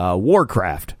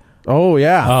 Warcraft. Oh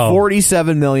yeah,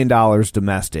 $47 million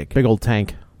domestic. Big old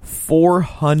tank.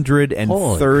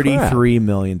 $433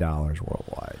 million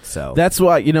worldwide. So that's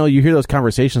why you hear those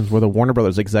conversations where the Warner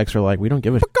Brothers execs are like, we don't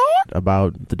give a shit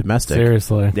about the domestic.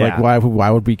 Seriously, like why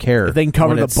would we care if they can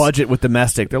cover the budget with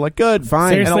domestic? They're like, good,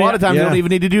 fine. Seriously, and a lot of times they don't even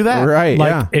need to do that, right?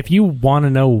 Like if you want to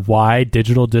know why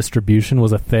digital distribution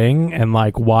was a thing and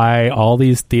like why all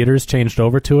these theaters changed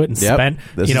over to it and spent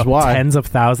tens of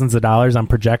thousands of dollars on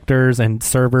projectors and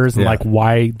servers and like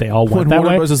why they all went that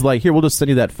Warner way. Bros is like, here, we'll just send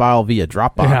you that file via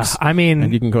Dropbox. Yeah, I mean,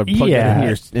 and you can go plug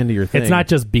it into your thing. It's not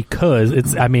just because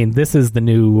it's. I mean, this is the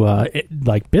new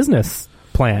business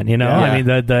plan. I mean,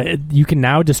 the you can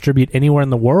now distribute anywhere in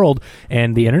the world,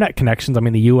 and the internet connections. I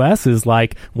mean, the U.S. is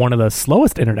like one of the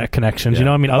slowest internet connections.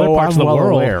 I mean, other parts of the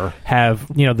world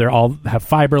have they're all have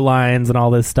fiber lines and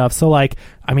all this stuff. So like,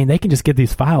 I mean, they can just get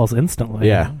these files instantly.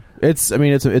 Yeah. It's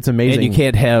amazing. And you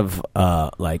can't have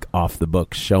like off the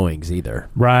books showings either.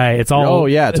 Right. It's all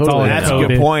totally. That's a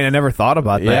good point. I never thought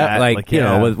about that. Like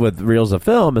with reels of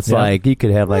film, it's like you could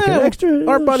have like an extra.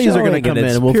 Our buddies are going to come in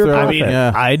and we'll throw.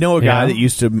 I know a guy that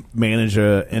used to manage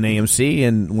an AMC,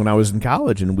 and when I was in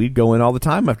college, and we'd go in all the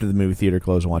time after the movie theater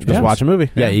closed and watch a movie.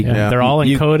 They're all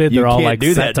encoded. They're all like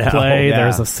set to play.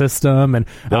 There's a system, and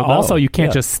also you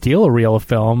can't just steal a reel of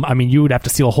film. I mean, you would have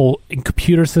to steal a whole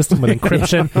computer system with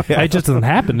encryption. It just doesn't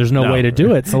happen. There's no way to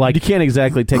do it. So like, you can't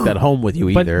exactly take that home with you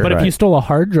either. But if you stole a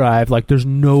hard drive, like there's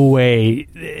no way.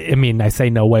 I mean, I say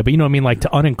no way, but you know what I mean. Like to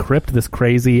unencrypt this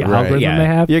crazy algorithm they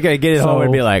have, you're gonna get it home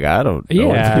and be like, I don't know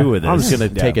what to do with this. I'm just gonna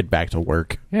take it back to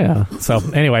work. Yeah. So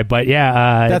anyway, but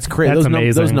that's crazy. That's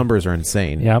amazing. Those numbers are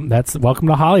insane. Yeah. That's welcome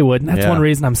to Hollywood. And that's one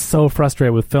reason I'm so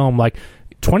frustrated with film. Like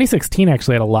 2016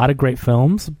 actually had a lot of great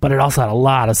films, but it also had a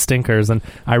lot of stinkers, and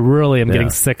I really am getting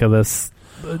sick of this.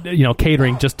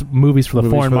 Catering just movies for the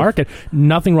foreign market.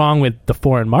 Nothing wrong with the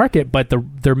foreign market, but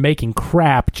they're making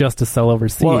crap just to sell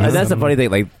overseas. Well, and that's the funny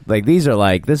thing. Like these are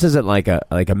like, this isn't like a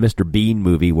Mr. Bean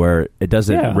movie where it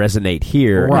doesn't resonate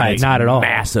here, right? Not at all.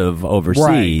 Massive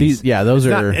overseas. Right. Those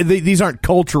are these aren't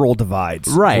cultural divides,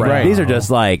 right? These are just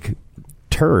like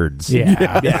turds.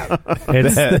 Yeah.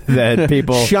 It's that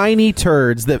people shiny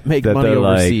turds that make money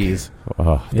overseas.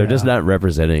 They're just not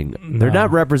representing. They're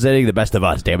not representing the best of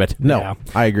us. Damn it! No,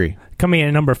 I agree. Coming in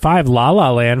at number 5, La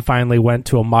La Land finally went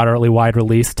to a moderately wide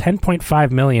release,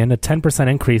 $10.5 million, a 10%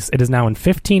 increase. It is now in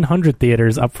 1,500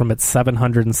 theaters, up from its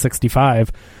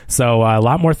 765. So a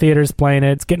lot more theaters playing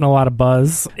it. It's getting a lot of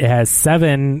buzz. It has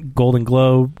 7 Golden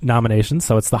Globe nominations,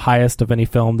 so it's the highest of any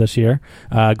film this year.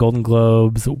 Golden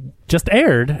Globes just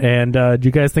aired, and do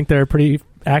you guys think they're pretty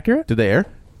accurate? Did they air?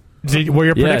 Were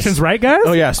your predictions right, guys?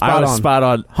 Oh yeah, spot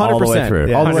on, 100%, all the way through.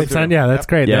 Yeah. All the way through. Yeah, that's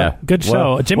great. Yeah, good show.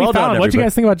 Well, Jimmy well Fallon. done, What do you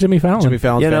guys think about Jimmy Fallon? Jimmy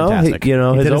Fallon's fantastic. His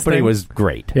his opening thing? was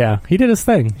great. Yeah, he did his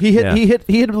thing. He hit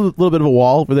a little bit of a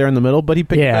wall over there in the middle, but he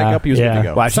picked it back up. He was good to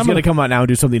go. Wow, she's going to come out now and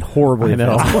do something horribly. I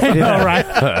know. I know,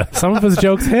 right? Some of his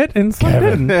jokes hit and some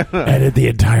didn't. Edit the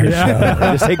entire show.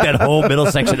 Just take that whole middle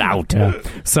section out. Yeah.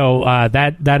 So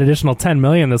that additional $10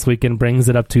 million this weekend brings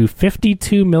it up to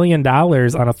 $52 million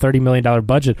on a $30 million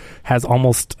budget. Has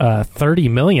almost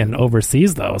 $30 million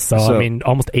overseas though. So I mean,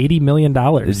 almost $80 million.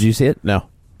 Did you see it? No.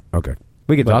 Okay.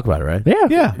 We can talk about it, right?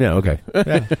 Yeah. Yeah, okay.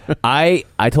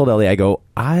 I told Ellie,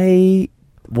 I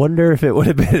wonder if it would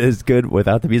have been as good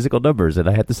without the musical numbers, and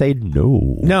I had to say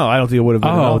no. No, I don't think it would have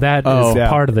been. Oh, that is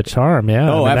part of the charm.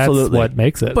 Yeah. Oh, absolutely. That's what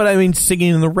makes it. But I mean,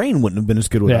 Singing in the Rain wouldn't have been as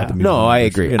good without the music. No, I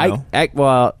numbers, agree. you know?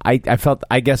 I felt.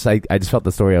 I guess I just felt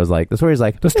the story. I was like, the story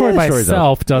by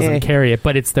itself doesn't carry it,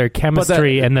 but it's their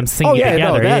chemistry and them singing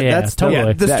together. That's totally.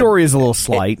 Yeah, the story is a little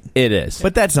slight. It is,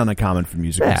 but that's not uncommon for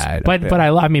musicals. Yeah, but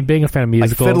I mean, being a fan of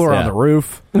musicals, like Fiddler on the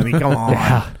Roof. I mean, come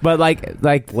on. But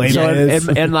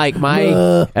and like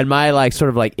my like sort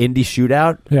of like indie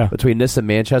shootout between this and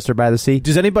Manchester by the Sea.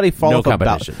 Does anybody fall off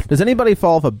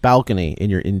a balcony in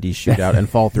your indie shootout and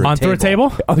fall through a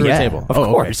table? Oh, through yeah, a table. of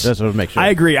course. Okay. That's what I make sure. I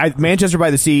agree. Manchester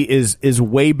by the Sea is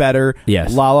way better.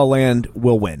 Yes. La La Land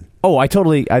will win. Oh, I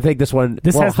think this one.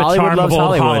 This has the charm of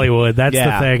old Hollywood. That's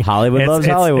the thing. Hollywood loves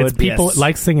Hollywood. It's people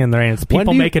like Singing in the Rain. It's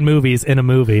people making movies in a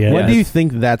movie. When do you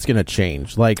think that's going to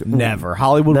change? Like never.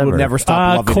 Hollywood would never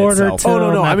stop loving itself.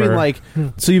 Oh no, I mean like,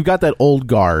 so you've got that old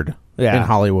guard in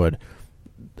Hollywood.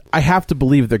 I have to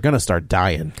believe they're going to start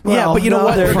dying. Well, but you know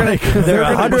what? They're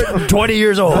 120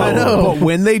 years old. I know. But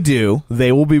when they do,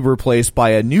 they will be replaced by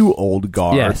a new old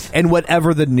guard. Yes. And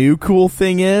whatever the new cool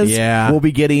thing is, we'll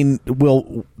be getting.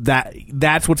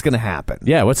 That's what's going to happen.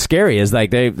 Yeah. What's scary is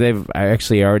like they've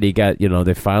actually already got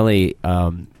they finally.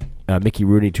 Mickey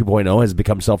Rooney 2.0 has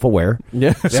become self-aware.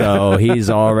 Yeah. So he's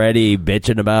already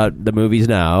bitching about the movies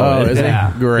now. Oh, is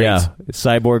he? Great. Yeah.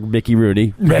 Cyborg Mickey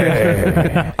Rooney.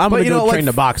 I'm going to go train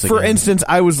the box again. For instance,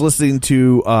 I was listening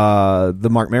to the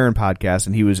Mark Maron podcast,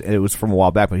 and it was from a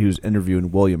while back, but he was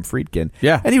interviewing William Friedkin.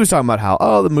 Yeah. And he was talking about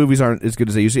how, the movies aren't as good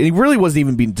as they used to be. And he really wasn't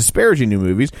even being disparaging new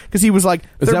movies, because he was like...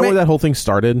 Is that where that whole thing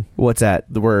started? What's that?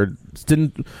 The word...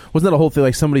 wasn't that a whole thing?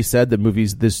 Like somebody said that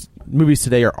movies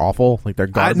today are awful, like they're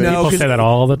garbage. People say that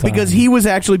all the time because he was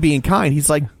actually being kind. He's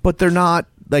like, but they're not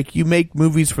like you make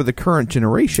movies for the current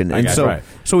generation, and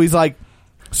so he's like,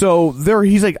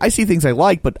 he's like, I see things I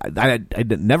like, but I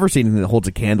never see anything that holds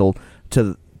a candle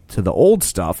to the old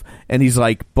stuff, and he's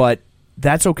like, but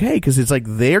that's okay because it's like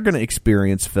they're going to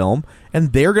experience film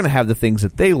and they're going to have the things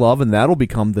that they love, and that'll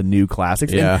become the new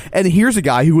classics. Yeah. And here's a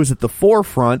guy who was at the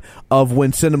forefront of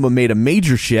when cinema made a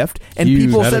major shift, and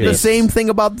people said the same thing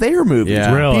about their movies.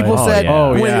 Yeah. Really? People said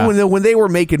when they were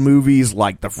making movies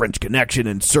like The French Connection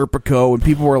and Serpico, and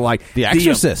people were like The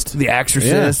Exorcist,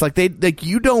 like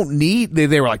you don't need.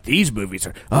 They were like, these movies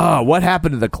are what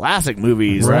happened to the classic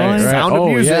movies, right. Sound of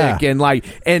Music, yeah.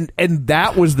 and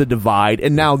that was the divide,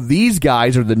 and now these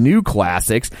guys are the new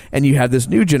classics, and you have this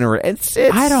new generation.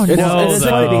 I don't know. It's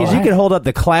funny because you can hold up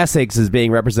the classics as being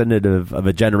representative of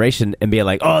a generation and be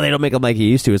like, oh, they don't make them like you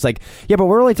used to. It's like, yeah, but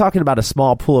we're only talking about a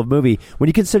small pool of movie. When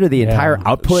you consider the entire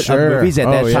output of movies at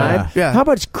that time, how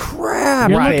much crap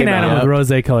you're looking at them with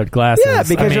rose-colored glasses. Yeah,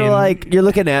 because you're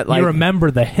looking at like you remember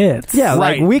the hits. Yeah,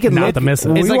 like we can not the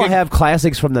misses. We will have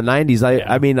classics from the 90s.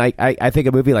 I mean, I think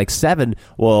a movie like Seven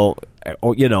will.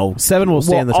 Seven will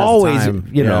stand the test always, of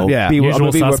time. be a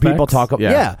movie where people talk.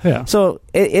 Yeah. So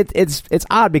it's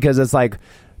odd because it's like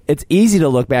it's easy to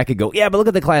look back and go, yeah, but look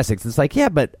at the classics. It's like, yeah,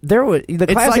 but there were the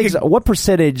classics. Like what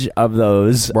percentage of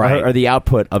those are the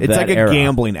output of that era? It's like a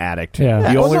gambling addict.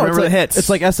 Yeah. You only remember the hits. It's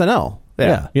like SNL.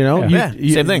 Yeah.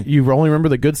 Same thing. You only remember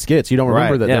the good skits. You don't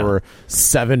remember that there were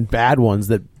 7 bad ones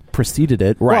that preceded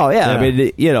it. Right. Well, I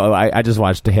mean, I just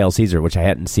watched Hail Caesar, which I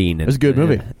hadn't seen. It was a good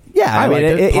movie. Yeah, I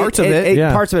mean, parts of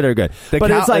it are good. But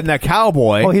it's like that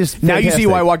cowboy. Oh, he's now you see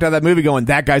why I walked out of that movie going,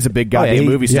 that guy's a big goddamn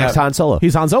movie star. He's Han Solo.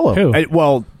 He's Han Solo.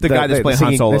 Who? The guy that's playing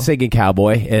Han Solo, the singing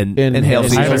cowboy in Hail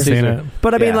Caesar. I haven't seen it.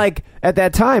 But I mean, like at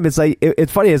that time, it's like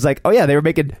it's funny. It's like, oh yeah, they were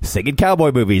making singing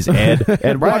cowboy movies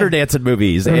and water dancing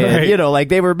movies, and like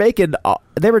they were making,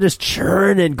 they were just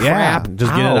churning crap.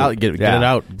 Just get it out, get it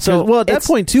out. So at that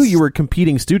point too, you were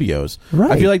competing studios.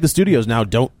 Right. I feel like the studios now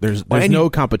don't. There's no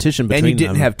competition between them. And you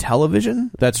didn't have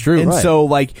television. That's true. And so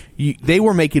like they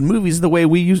were making movies the way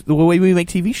we make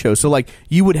TV shows. So like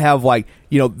you would have like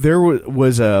there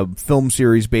was a film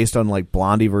series based on like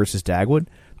Blondie versus Dagwood.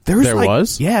 There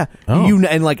was? Yeah. Oh.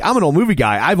 And like I'm an old movie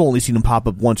guy. I've only seen them pop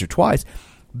up once or twice.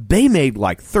 They made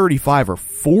like 35 or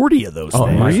 40 of those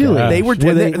things. Really?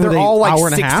 They're all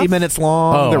like 60 minutes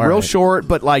long. They're real short,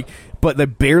 but they're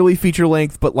barely feature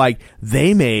length, but like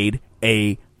they made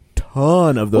a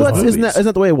ton of those movies. Isn't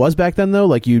that the way it was back then though?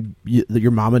 Like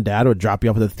your mom and dad would drop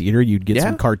you off at the theater, you'd get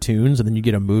some cartoons, and then you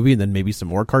get a movie, and then maybe some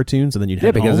more cartoons, and then you'd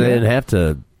head because home. they didn't have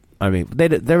to I mean,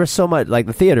 there was so much, like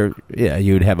the theater. Yeah,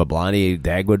 you'd have a Blondie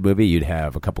Dagwood movie. You'd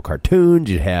have a couple cartoons.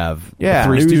 You'd have Three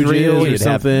Stooges. You'd have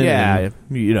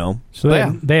something. So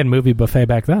they had movie buffet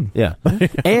back then. Yeah,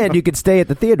 and you could stay at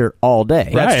the theater all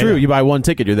day. That's true. You buy one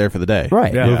ticket, you're there for the day.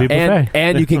 Right. Yeah. Movie buffet.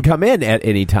 And you can come in at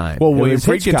any time. Well, William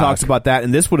Friedkin talks about that,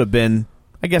 and this would have been,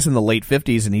 I guess, in the late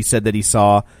 50s, and he said that he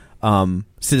saw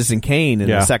Citizen Kane in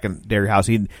the secondary house.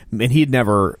 He'd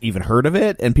never even heard of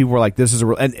it, and people were like, "This is a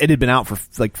real," and it had been out for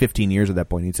like 15 years at that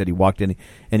point. He said he walked in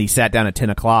and he sat down at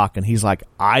 10 o'clock, and he's like,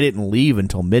 "I didn't leave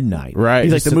until midnight." Right?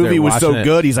 He's like, Just the sit there movie was so watching it.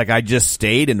 good. He's like, I just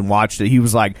stayed and watched it. He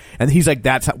was like, and he's like,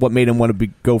 that's what made him want to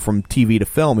go from TV to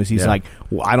film. Is he's like,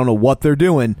 well, I don't know what they're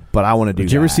doing, but I want to do.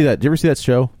 Did you ever see that? Did you ever see that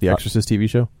show, The Exorcist TV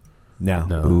show? No.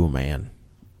 Ooh, man.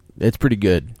 It's pretty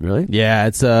good. Really? Yeah,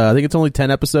 it's I think it's only 10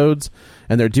 episodes,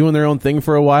 and they're doing their own thing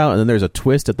for a while, and then there's a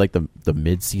twist at like the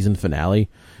mid-season finale,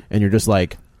 and you're just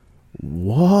like,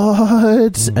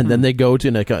 what? Mm-hmm. And then they go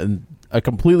to a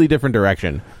completely different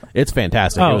direction. It's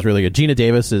fantastic. It was really good. Gina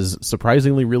Davis is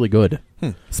surprisingly really good.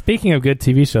 Speaking of good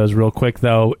TV shows, real quick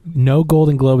though, no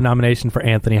Golden Globe nomination for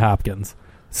Anthony Hopkins.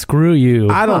 Screw you.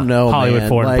 I don't know, Hollywood man.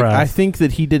 Foreign Like, Press. I think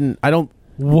that he didn't. I don't.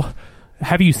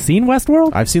 Have you seen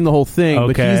Westworld? I've seen the whole thing,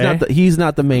 Okay. but he's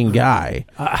not the main guy.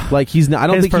 Like he's not. I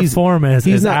don't his think he's performance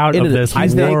he's is not out in of it. this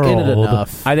He's not in it world.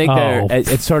 enough. I think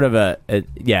it's sort of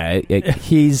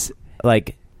he's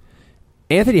like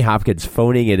Anthony Hopkins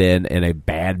phoning it in a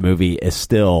bad movie is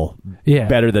still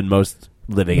better than most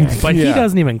living actors. But he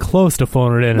doesn't even close to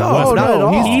phone it in. No, not at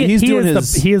all. He's doing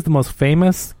he is the most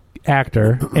famous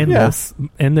actor in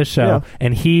this show,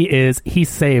 and he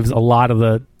saves a lot of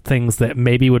the things that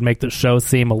maybe would make the show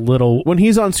seem a little when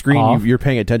he's on screen off. you're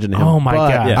paying attention to him. Oh my but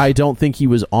god! I don't think he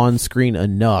was on screen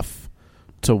enough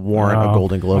to warrant a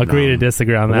Golden Globe. Agree to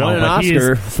disagree on that. Won an but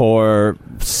Oscar for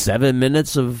 7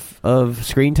 minutes of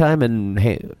screen time in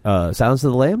Silence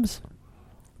of the Lambs.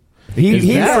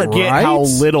 He that forget right? how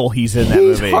little he's in that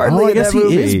movie. Hardly I in guess that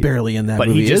movie. he is barely in that but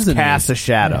movie. he just isn't casts a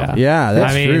shadow. Yeah,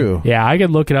 that's true. Yeah, I could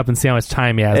look it up and see how much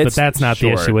time he has, but It's that's not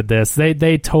short. the issue with this.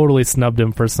 They totally snubbed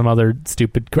him for some other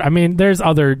stupid. I mean, there's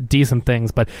other decent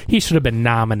things, but he should have been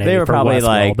nominated. They were for probably Westworld.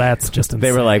 like, that's just insane.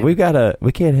 They were like, we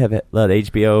can't let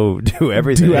HBO do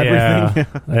everything. Yeah,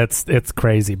 it's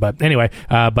crazy. But anyway,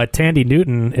 but Tandy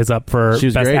Newton is up for She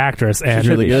was Best great. Actress, and She's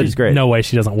really good. She's great. No way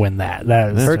she doesn't win that.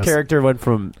 That is Her just- character went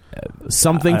from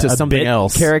Something to a something bit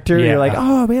else. character. Yeah. You're like,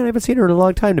 oh man, I haven't seen her in a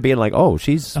long time. To being like, oh,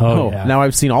 she's yeah. Now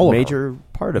I've seen all of major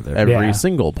part of it. every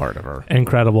single part of her.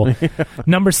 Incredible.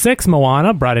 Number 6,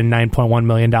 Moana, brought in $9.1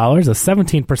 million, a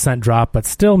 17% drop, but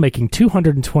still making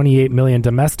 $228 million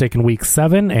domestic in week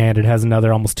 7, and it has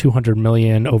another almost $200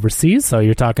 million overseas. So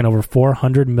you're talking over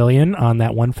 $400 million on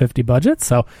that $150 budget.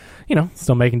 So,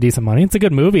 still making decent money. It's a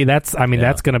good movie. That's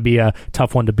going to be a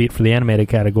tough one to beat for the animated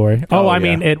category.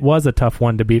 Mean, it was a tough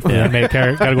one to beat for the animated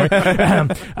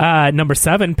category. Number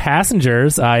 7,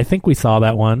 Passengers. I think we saw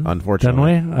that one.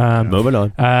 Unfortunately. Didn't we? Moving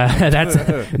on. That's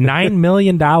 $9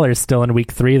 million still in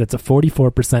week 3. That's a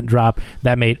 44% drop.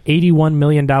 That made $81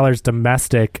 million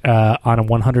domestic on a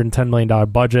 $110 million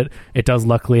budget. It does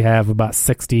luckily have about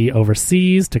 60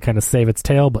 overseas to kind of save its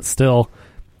tail, but still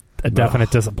a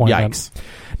definite disappointment. Yikes.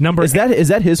 Number Is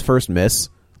that his first miss?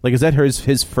 Like, is that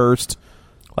his first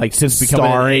Like since becoming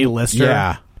an starring A-lister?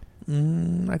 Yeah,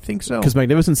 I think so. because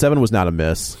Magnificent Seven was not a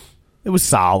miss. It was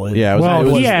solid. Yeah, it was,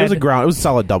 Well, it he was a ground. It was a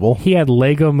solid double. he had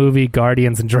Lego Movie,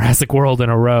 Guardians, and Jurassic World in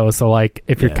a row. So, like,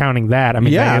 if you're counting that,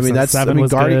 Magnificent that's Seven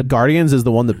was good. Guardians is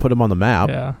the one that put him on the map.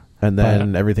 Yeah. and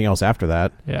then everything else after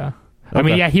that. Yeah, I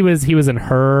mean, he was in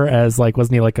Her as like,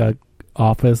 wasn't he like a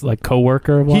office like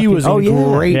coworker? He was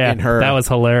great in Her. That was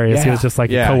hilarious. Yeah. He was just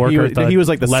like Yeah, a coworker. he was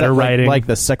like the letter writing, like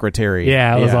the secretary.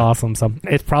 Yeah, it was awesome. So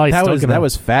it's probably that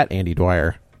was fat Andy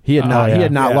Dwyer. He had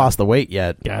not lost the weight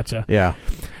yet. Gotcha. Yeah.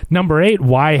 Number 8,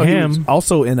 why him? He was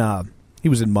also in he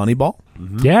was in Moneyball.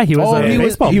 Yeah, he was a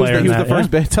baseball player. He was the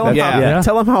first base. Tell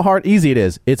him how easy it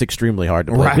is. It's extremely hard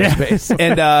to play first base.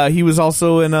 And he was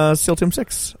also in SEAL Team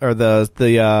 6 or the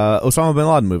Osama bin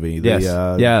Laden movie. Yes.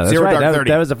 That's Zero right. Dark 30.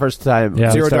 That was the first time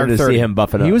Zero started Dark to 30. see him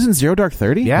buffing up. He was in Zero Dark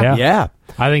 30? Yeah.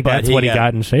 I think But that's he what he got-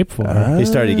 got in shape for. He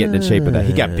started getting in shape with that.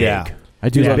 He got big. Yeah. I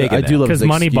do love because his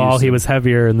Moneyball excuse. he was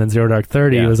heavier, and then Zero Dark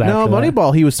 30 Yeah. was after No, that.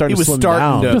 Moneyball he was starting He to was slim starting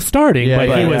down. He was starting, Yeah,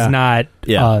 but he was not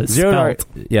Zero Dark.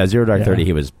 svelte. Yeah, Zero Dark Yeah. 30.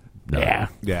 He was. Yeah.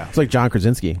 It's like John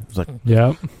Krasinski. It's like,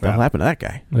 Yep. what happened to that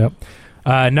guy? Yep.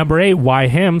 Number 8, why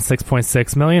him?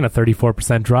 $6.6 million, a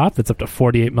 34% drop. That's up to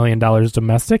 $48 million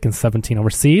domestic and 17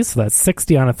 overseas. So that's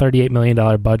 60 on a $38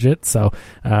 million budget. So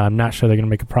I'm not sure they're going to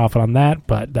make a profit on that,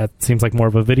 but that seems like more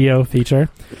of a video feature.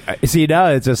 See, now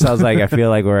it just sounds like I feel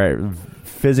like we're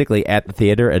physically at the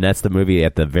theater, and that's the movie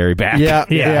at the very back. Yeah.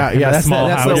 That's small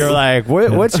that's house. You're like,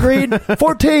 what screen?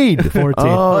 14. 14.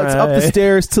 Oh, it's up the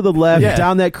stairs to the left,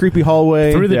 down that creepy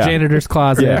hallway, Through the janitor's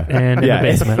closet and in the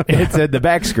basement. It's at the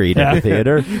back screen at the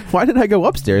theater. Why did I go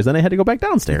upstairs? Then I had to go back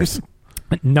downstairs.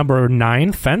 Number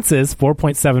 9, Fences,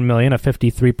 $4.7 million, a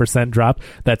 53% drop.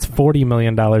 That's $40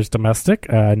 million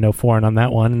domestic. No foreign on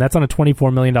that one. And that's on a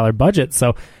 $24 million budget.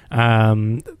 So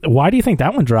why do you think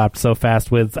that one dropped so fast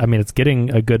it's getting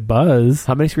a good buzz.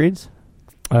 How many screens?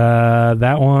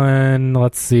 That one,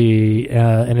 let's see.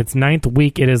 In its 9th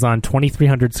week, it is on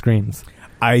 2,300 screens.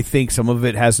 I think some of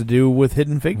it has to do with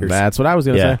Hidden Figures. That's what I was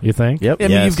going to say. You think? Yep. I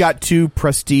mean, you've got 2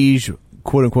 prestige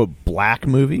quote-unquote black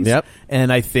movies. Yep.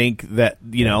 And I think that,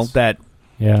 that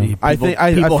people, I think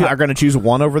people feel, are going to choose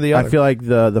one over the other. I feel like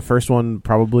the first one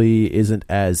probably isn't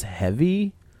as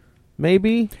heavy,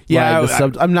 maybe. Yeah.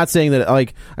 I'm not saying that, I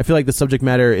feel like the subject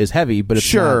matter is heavy, but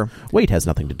it's not, weight has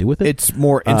nothing to do with it. It's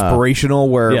more inspirational,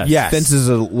 where yes. Fence is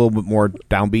a little bit more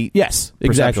downbeat. Yes,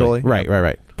 exactly.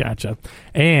 Right. Gotcha.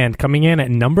 And coming in at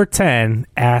number 10,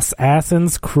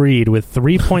 Assassin's Creed with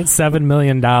 $3.7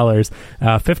 million,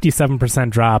 57%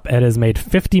 drop. It has made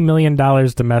 $50 million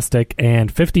domestic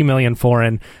and $50 million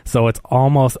foreign, so it's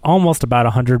almost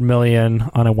about $100 million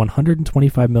on a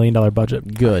 $125 million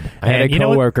budget. Good. I had a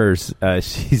coworkers.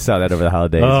 She saw that over the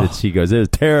holidays, and she goes, "It was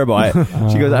terrible."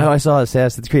 She goes, "I saw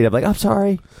Assassin's Creed." I'm like, "I'm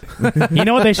sorry." You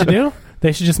know what they should do?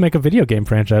 They should just make a video game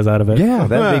franchise out of it. Yeah,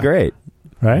 that'd be great,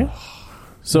 right?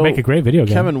 So make a great video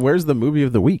game. Kevin, where's the movie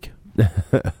of the week? This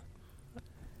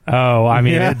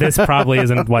probably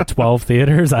isn't 12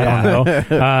 theaters. I don't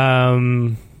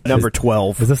know. Number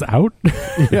 12. Is this out?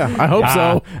 Yeah, I hope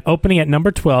so. Opening at number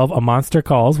 12, A Monster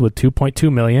Calls with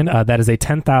 $2.2 million. That is a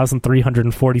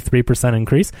 10,343%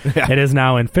 increase. Yeah. It is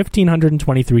now in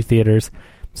 1,523 theaters.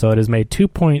 So it has made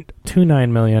 $2.29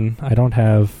 million. I don't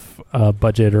have a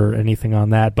budget or anything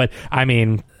on that, but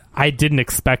I didn't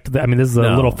expect that. This is a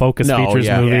little Focus Features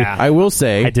movie. Yeah. I will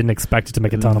say, I didn't expect it to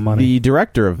make a ton of money. The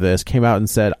director of this came out and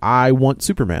said, "I want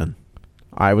Superman.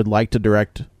 I would like to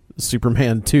direct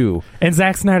Superman 2." And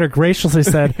Zack Snyder graciously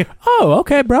said, "Oh,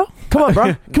 okay, bro. Come on,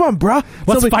 bro. Come on, bro.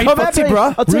 Let's fight come at me,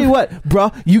 bro. I'll tell you what,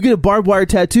 bro. You get a barbed wire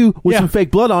tattoo with some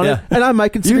fake blood on it, and I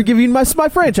might consider giving you my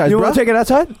franchise, you bro. Want to take it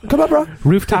outside? Come on, bro.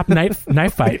 Rooftop knife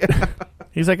fight."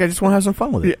 He's like, "I just want to have some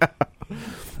fun with it."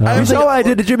 Yeah. You saw what I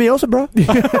did to Jimmy Olsen, bro.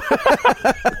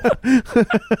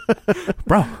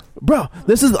 bro.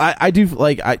 This is I do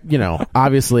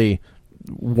obviously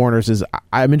Warner's is.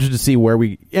 I'm interested to see where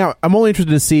I'm only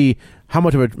interested to see how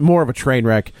much of more of a train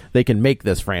wreck they can make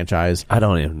this franchise. I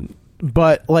don't even.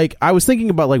 But I was thinking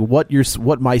about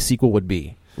what my sequel would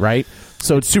be. Right.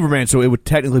 So it's Superman. So it would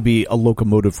technically be a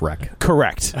locomotive wreck.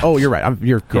 Correct. Oh, you're right.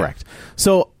 You're correct. Yeah.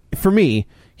 So for me.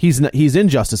 He's in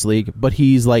Justice League, but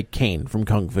he's like Kane from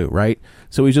Kung Fu, right?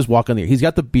 So he's just walking there. He's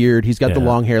got the beard. He's got the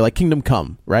long hair, like Kingdom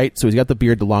Come, right? So he's got the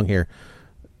beard, the long hair.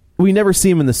 We never see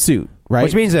him in the suit, right?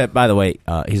 Which means that, by the way,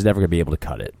 he's never going to be able to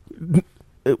cut it.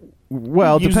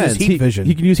 Well, it depends. Heat vision.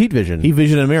 He can use heat vision. Heat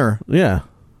vision in a mirror. Yeah.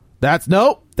 That's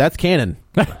canon.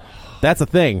 That's a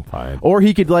thing. Fine. Or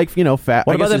he could fat.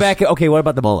 What about the back? Okay, what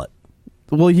about the mullet?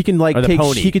 Well, he can take.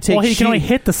 Pony. He could take. Well, he can only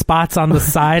hit the spots on the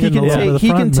side and the front. He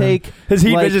can take his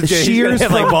heat vision shears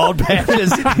from bald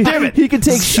patches. Damn it! He can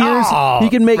take shears. He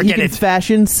can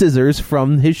fashion scissors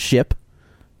from his ship.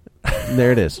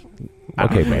 There it is.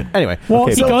 Okay, man. Anyway,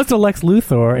 he goes to Lex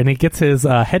Luthor and he gets his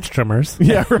hedge trimmers.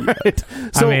 Yeah, right.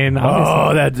 So,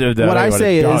 what I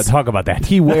say is, talk about that.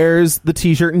 He wears the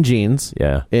t-shirt and jeans.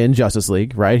 Yeah. In Justice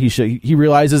League, right? He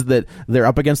realizes that they're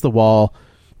up against the wall.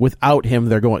 Without him,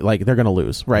 they're going to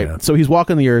lose, right? Yeah. So he's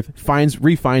walking the earth,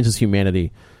 refines his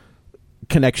humanity,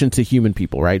 connection to human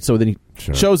people, right? So then he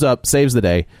shows up, saves the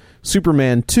day.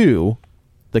 Superman 2,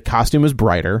 the costume is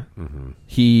brighter. Mm-hmm.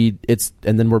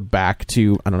 And then we're back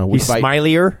to I don't know. He's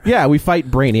smilier. Yeah, we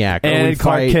fight Brainiac, and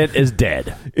Clark Kent is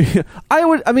dead. I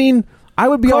would be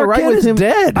Clark all right Kent with him.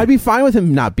 Dead. I'd be fine with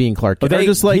him not being Clark Kent.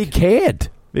 He can't.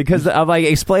 Because I'm like,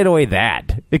 explain away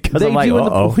that. Because I'm like,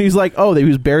 he's like, he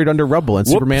was buried under rubble, and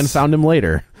Superman found him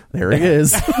later. There he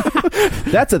is.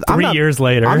 That's 3 years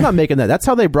later. I'm not making that. That's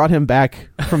how they brought him back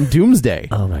from Doomsday.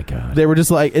 Oh my god! They were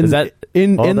just like,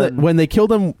 when they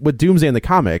killed him with Doomsday in the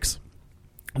comics,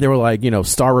 they were like,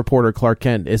 star reporter Clark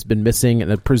Kent has been missing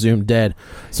and presumed dead.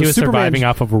 So he was surviving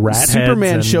off of rat heads.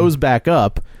 Superman shows back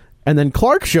up. And then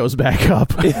Clark shows back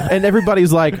up, and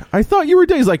everybody's like, "I thought you were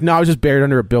dead." He's like, "No, I was just buried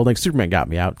under a building. Superman got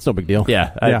me out. It's no big deal."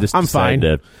 Yeah, I'm fine.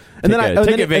 And then I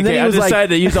decided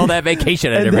to use all that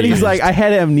vacation. And then he's like, "I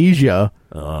had amnesia."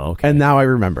 Oh, okay. And now I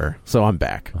remember, so I'm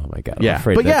back. Oh my god! Yeah,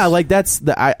 but that's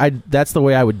the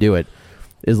way I would do it.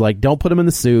 is like, don't put him in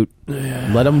the suit.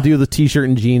 Let him do the t-shirt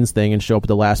and jeans thing and show up at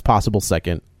the last possible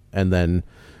second, and then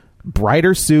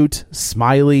brighter suit,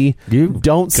 smiley.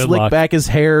 Don't slick back his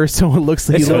hair so it looks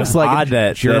like he looks like odd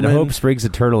that hope springs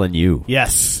eternal in you.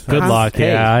 Yes. Good luck.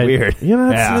 Hey, Weird.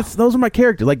 Those are my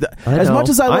characters. Like as much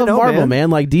as I love Marvel, man,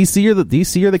 like DC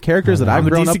are the characters that I've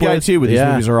grown up with. I'm a DC guy too, but these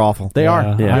movies are awful. They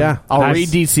are. Yeah. I'll read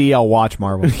DC. I'll watch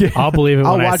Marvel. I'll believe it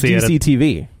when I'll I watch see DC it.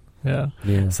 TV. Yeah.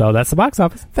 So that's the box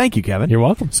office. Thank you, Kevin. You're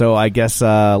welcome. So I guess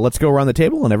let's go around the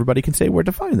table and everybody can say where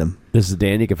to find them. This is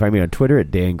Dan. You can find me on Twitter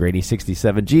at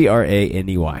DanGraney67,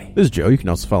 GRANEY. This is Joe. You can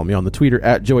also follow me on the Twitter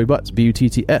at Joey Butts,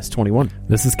 BUTTS21.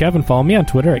 This is Kevin. Follow me on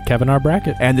Twitter at Kevin R.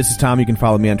 Brackett. And this is Tom. You can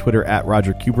follow me on Twitter at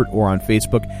Roger Kubert or on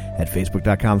Facebook at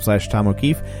Facebook.com/Tom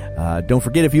O'Keefe. Don't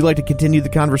forget, if you'd like to continue the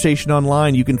conversation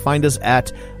online, you can find us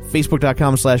at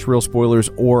Facebook.com/Real Spoilers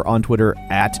or on Twitter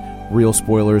at Real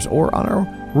Spoilers or on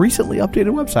our recently updated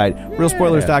website,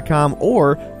 realspoilers.com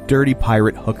or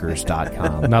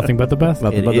dirtypiratehookers.com. Nothing but the best.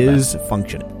 It is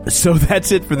functioning. So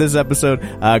that's it for this episode.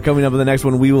 Coming up in the next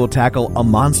one, we will tackle A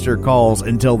Monster Calls.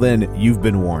 Until then, you've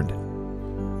been warned.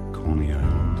 Coney Island.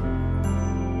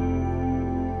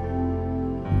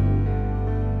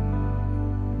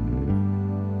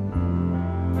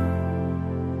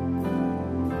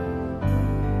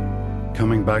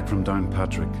 Coming back from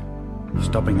Downpatrick,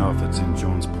 stopping off at St.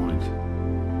 John's Point.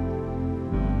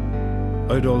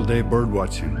 Out all day bird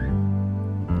watching,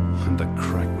 and the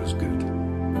crack was good.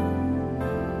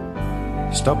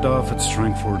 Stopped off at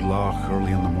Strangford Lough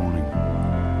early in the morning.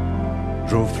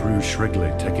 Drove through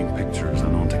Shrigley taking pictures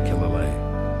and on to Killalay,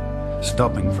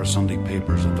 stopping for Sunday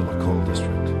papers at the Lacole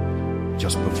district,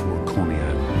 just before Coney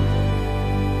Island.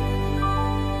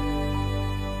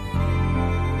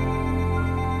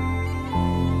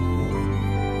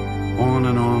 On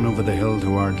and on over the hill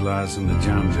to Ardglass and the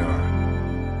Jam Jar.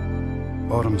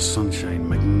 Autumn sunshine,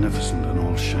 magnificent and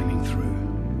all shining through.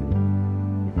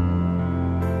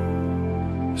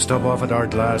 Stop off at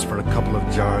Ardglass for a couple of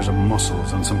jars of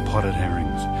mussels and some potted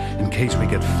herrings, in case we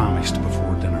get famished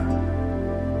before dinner.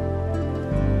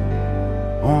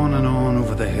 On and on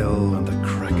over the hill, and the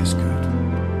crack is good,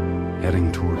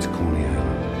 heading towards Coney Island.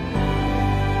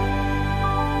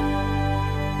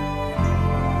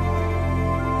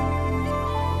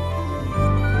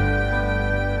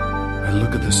 I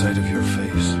look at the side of your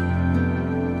face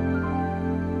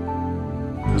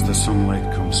as the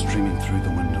sunlight comes streaming through the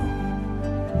window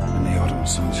in the autumn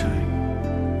sunshine.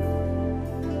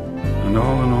 And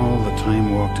all in all, the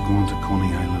time walk to going to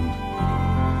Coney Island,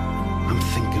 I'm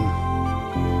thinking.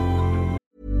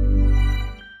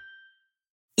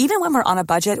 Even when we're on a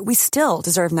budget, we still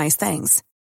deserve nice things.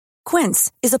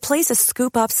 Quince is a place to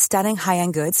scoop up stunning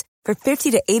high-end goods for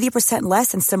 50 to 80%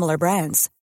 less than similar brands.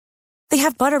 They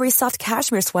have buttery soft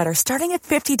cashmere sweaters starting at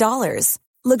 $50,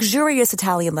 luxurious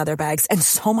Italian leather bags, and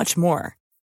so much more.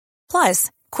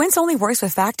 Plus, Quince only works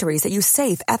with factories that use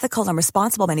safe, ethical, and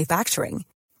responsible manufacturing.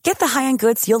 Get the high-end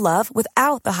goods you'll love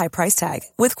without the high price tag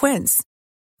with Quince.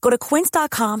 Go to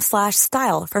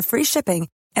quince.com/style for free shipping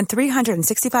and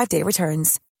 365-day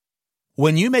returns.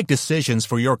 When you make decisions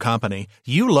for your company,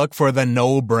 you look for the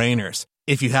no-brainers.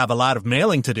 If you have a lot of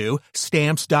mailing to do,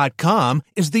 Stamps.com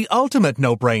is the ultimate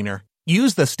no-brainer.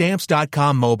 Use the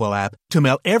Stamps.com mobile app to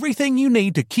mail everything you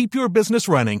need to keep your business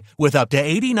running with up to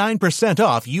 89%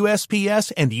 off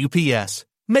USPS and UPS.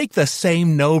 Make the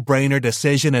same no-brainer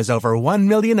decision as over 1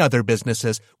 million other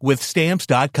businesses with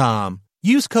Stamps.com.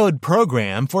 Use code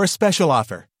PROGRAM for a special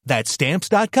offer. That's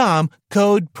Stamps.com,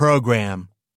 code PROGRAM.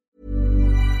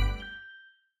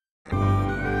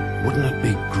 Wouldn't it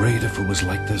be great if it was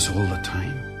like this all the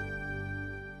time?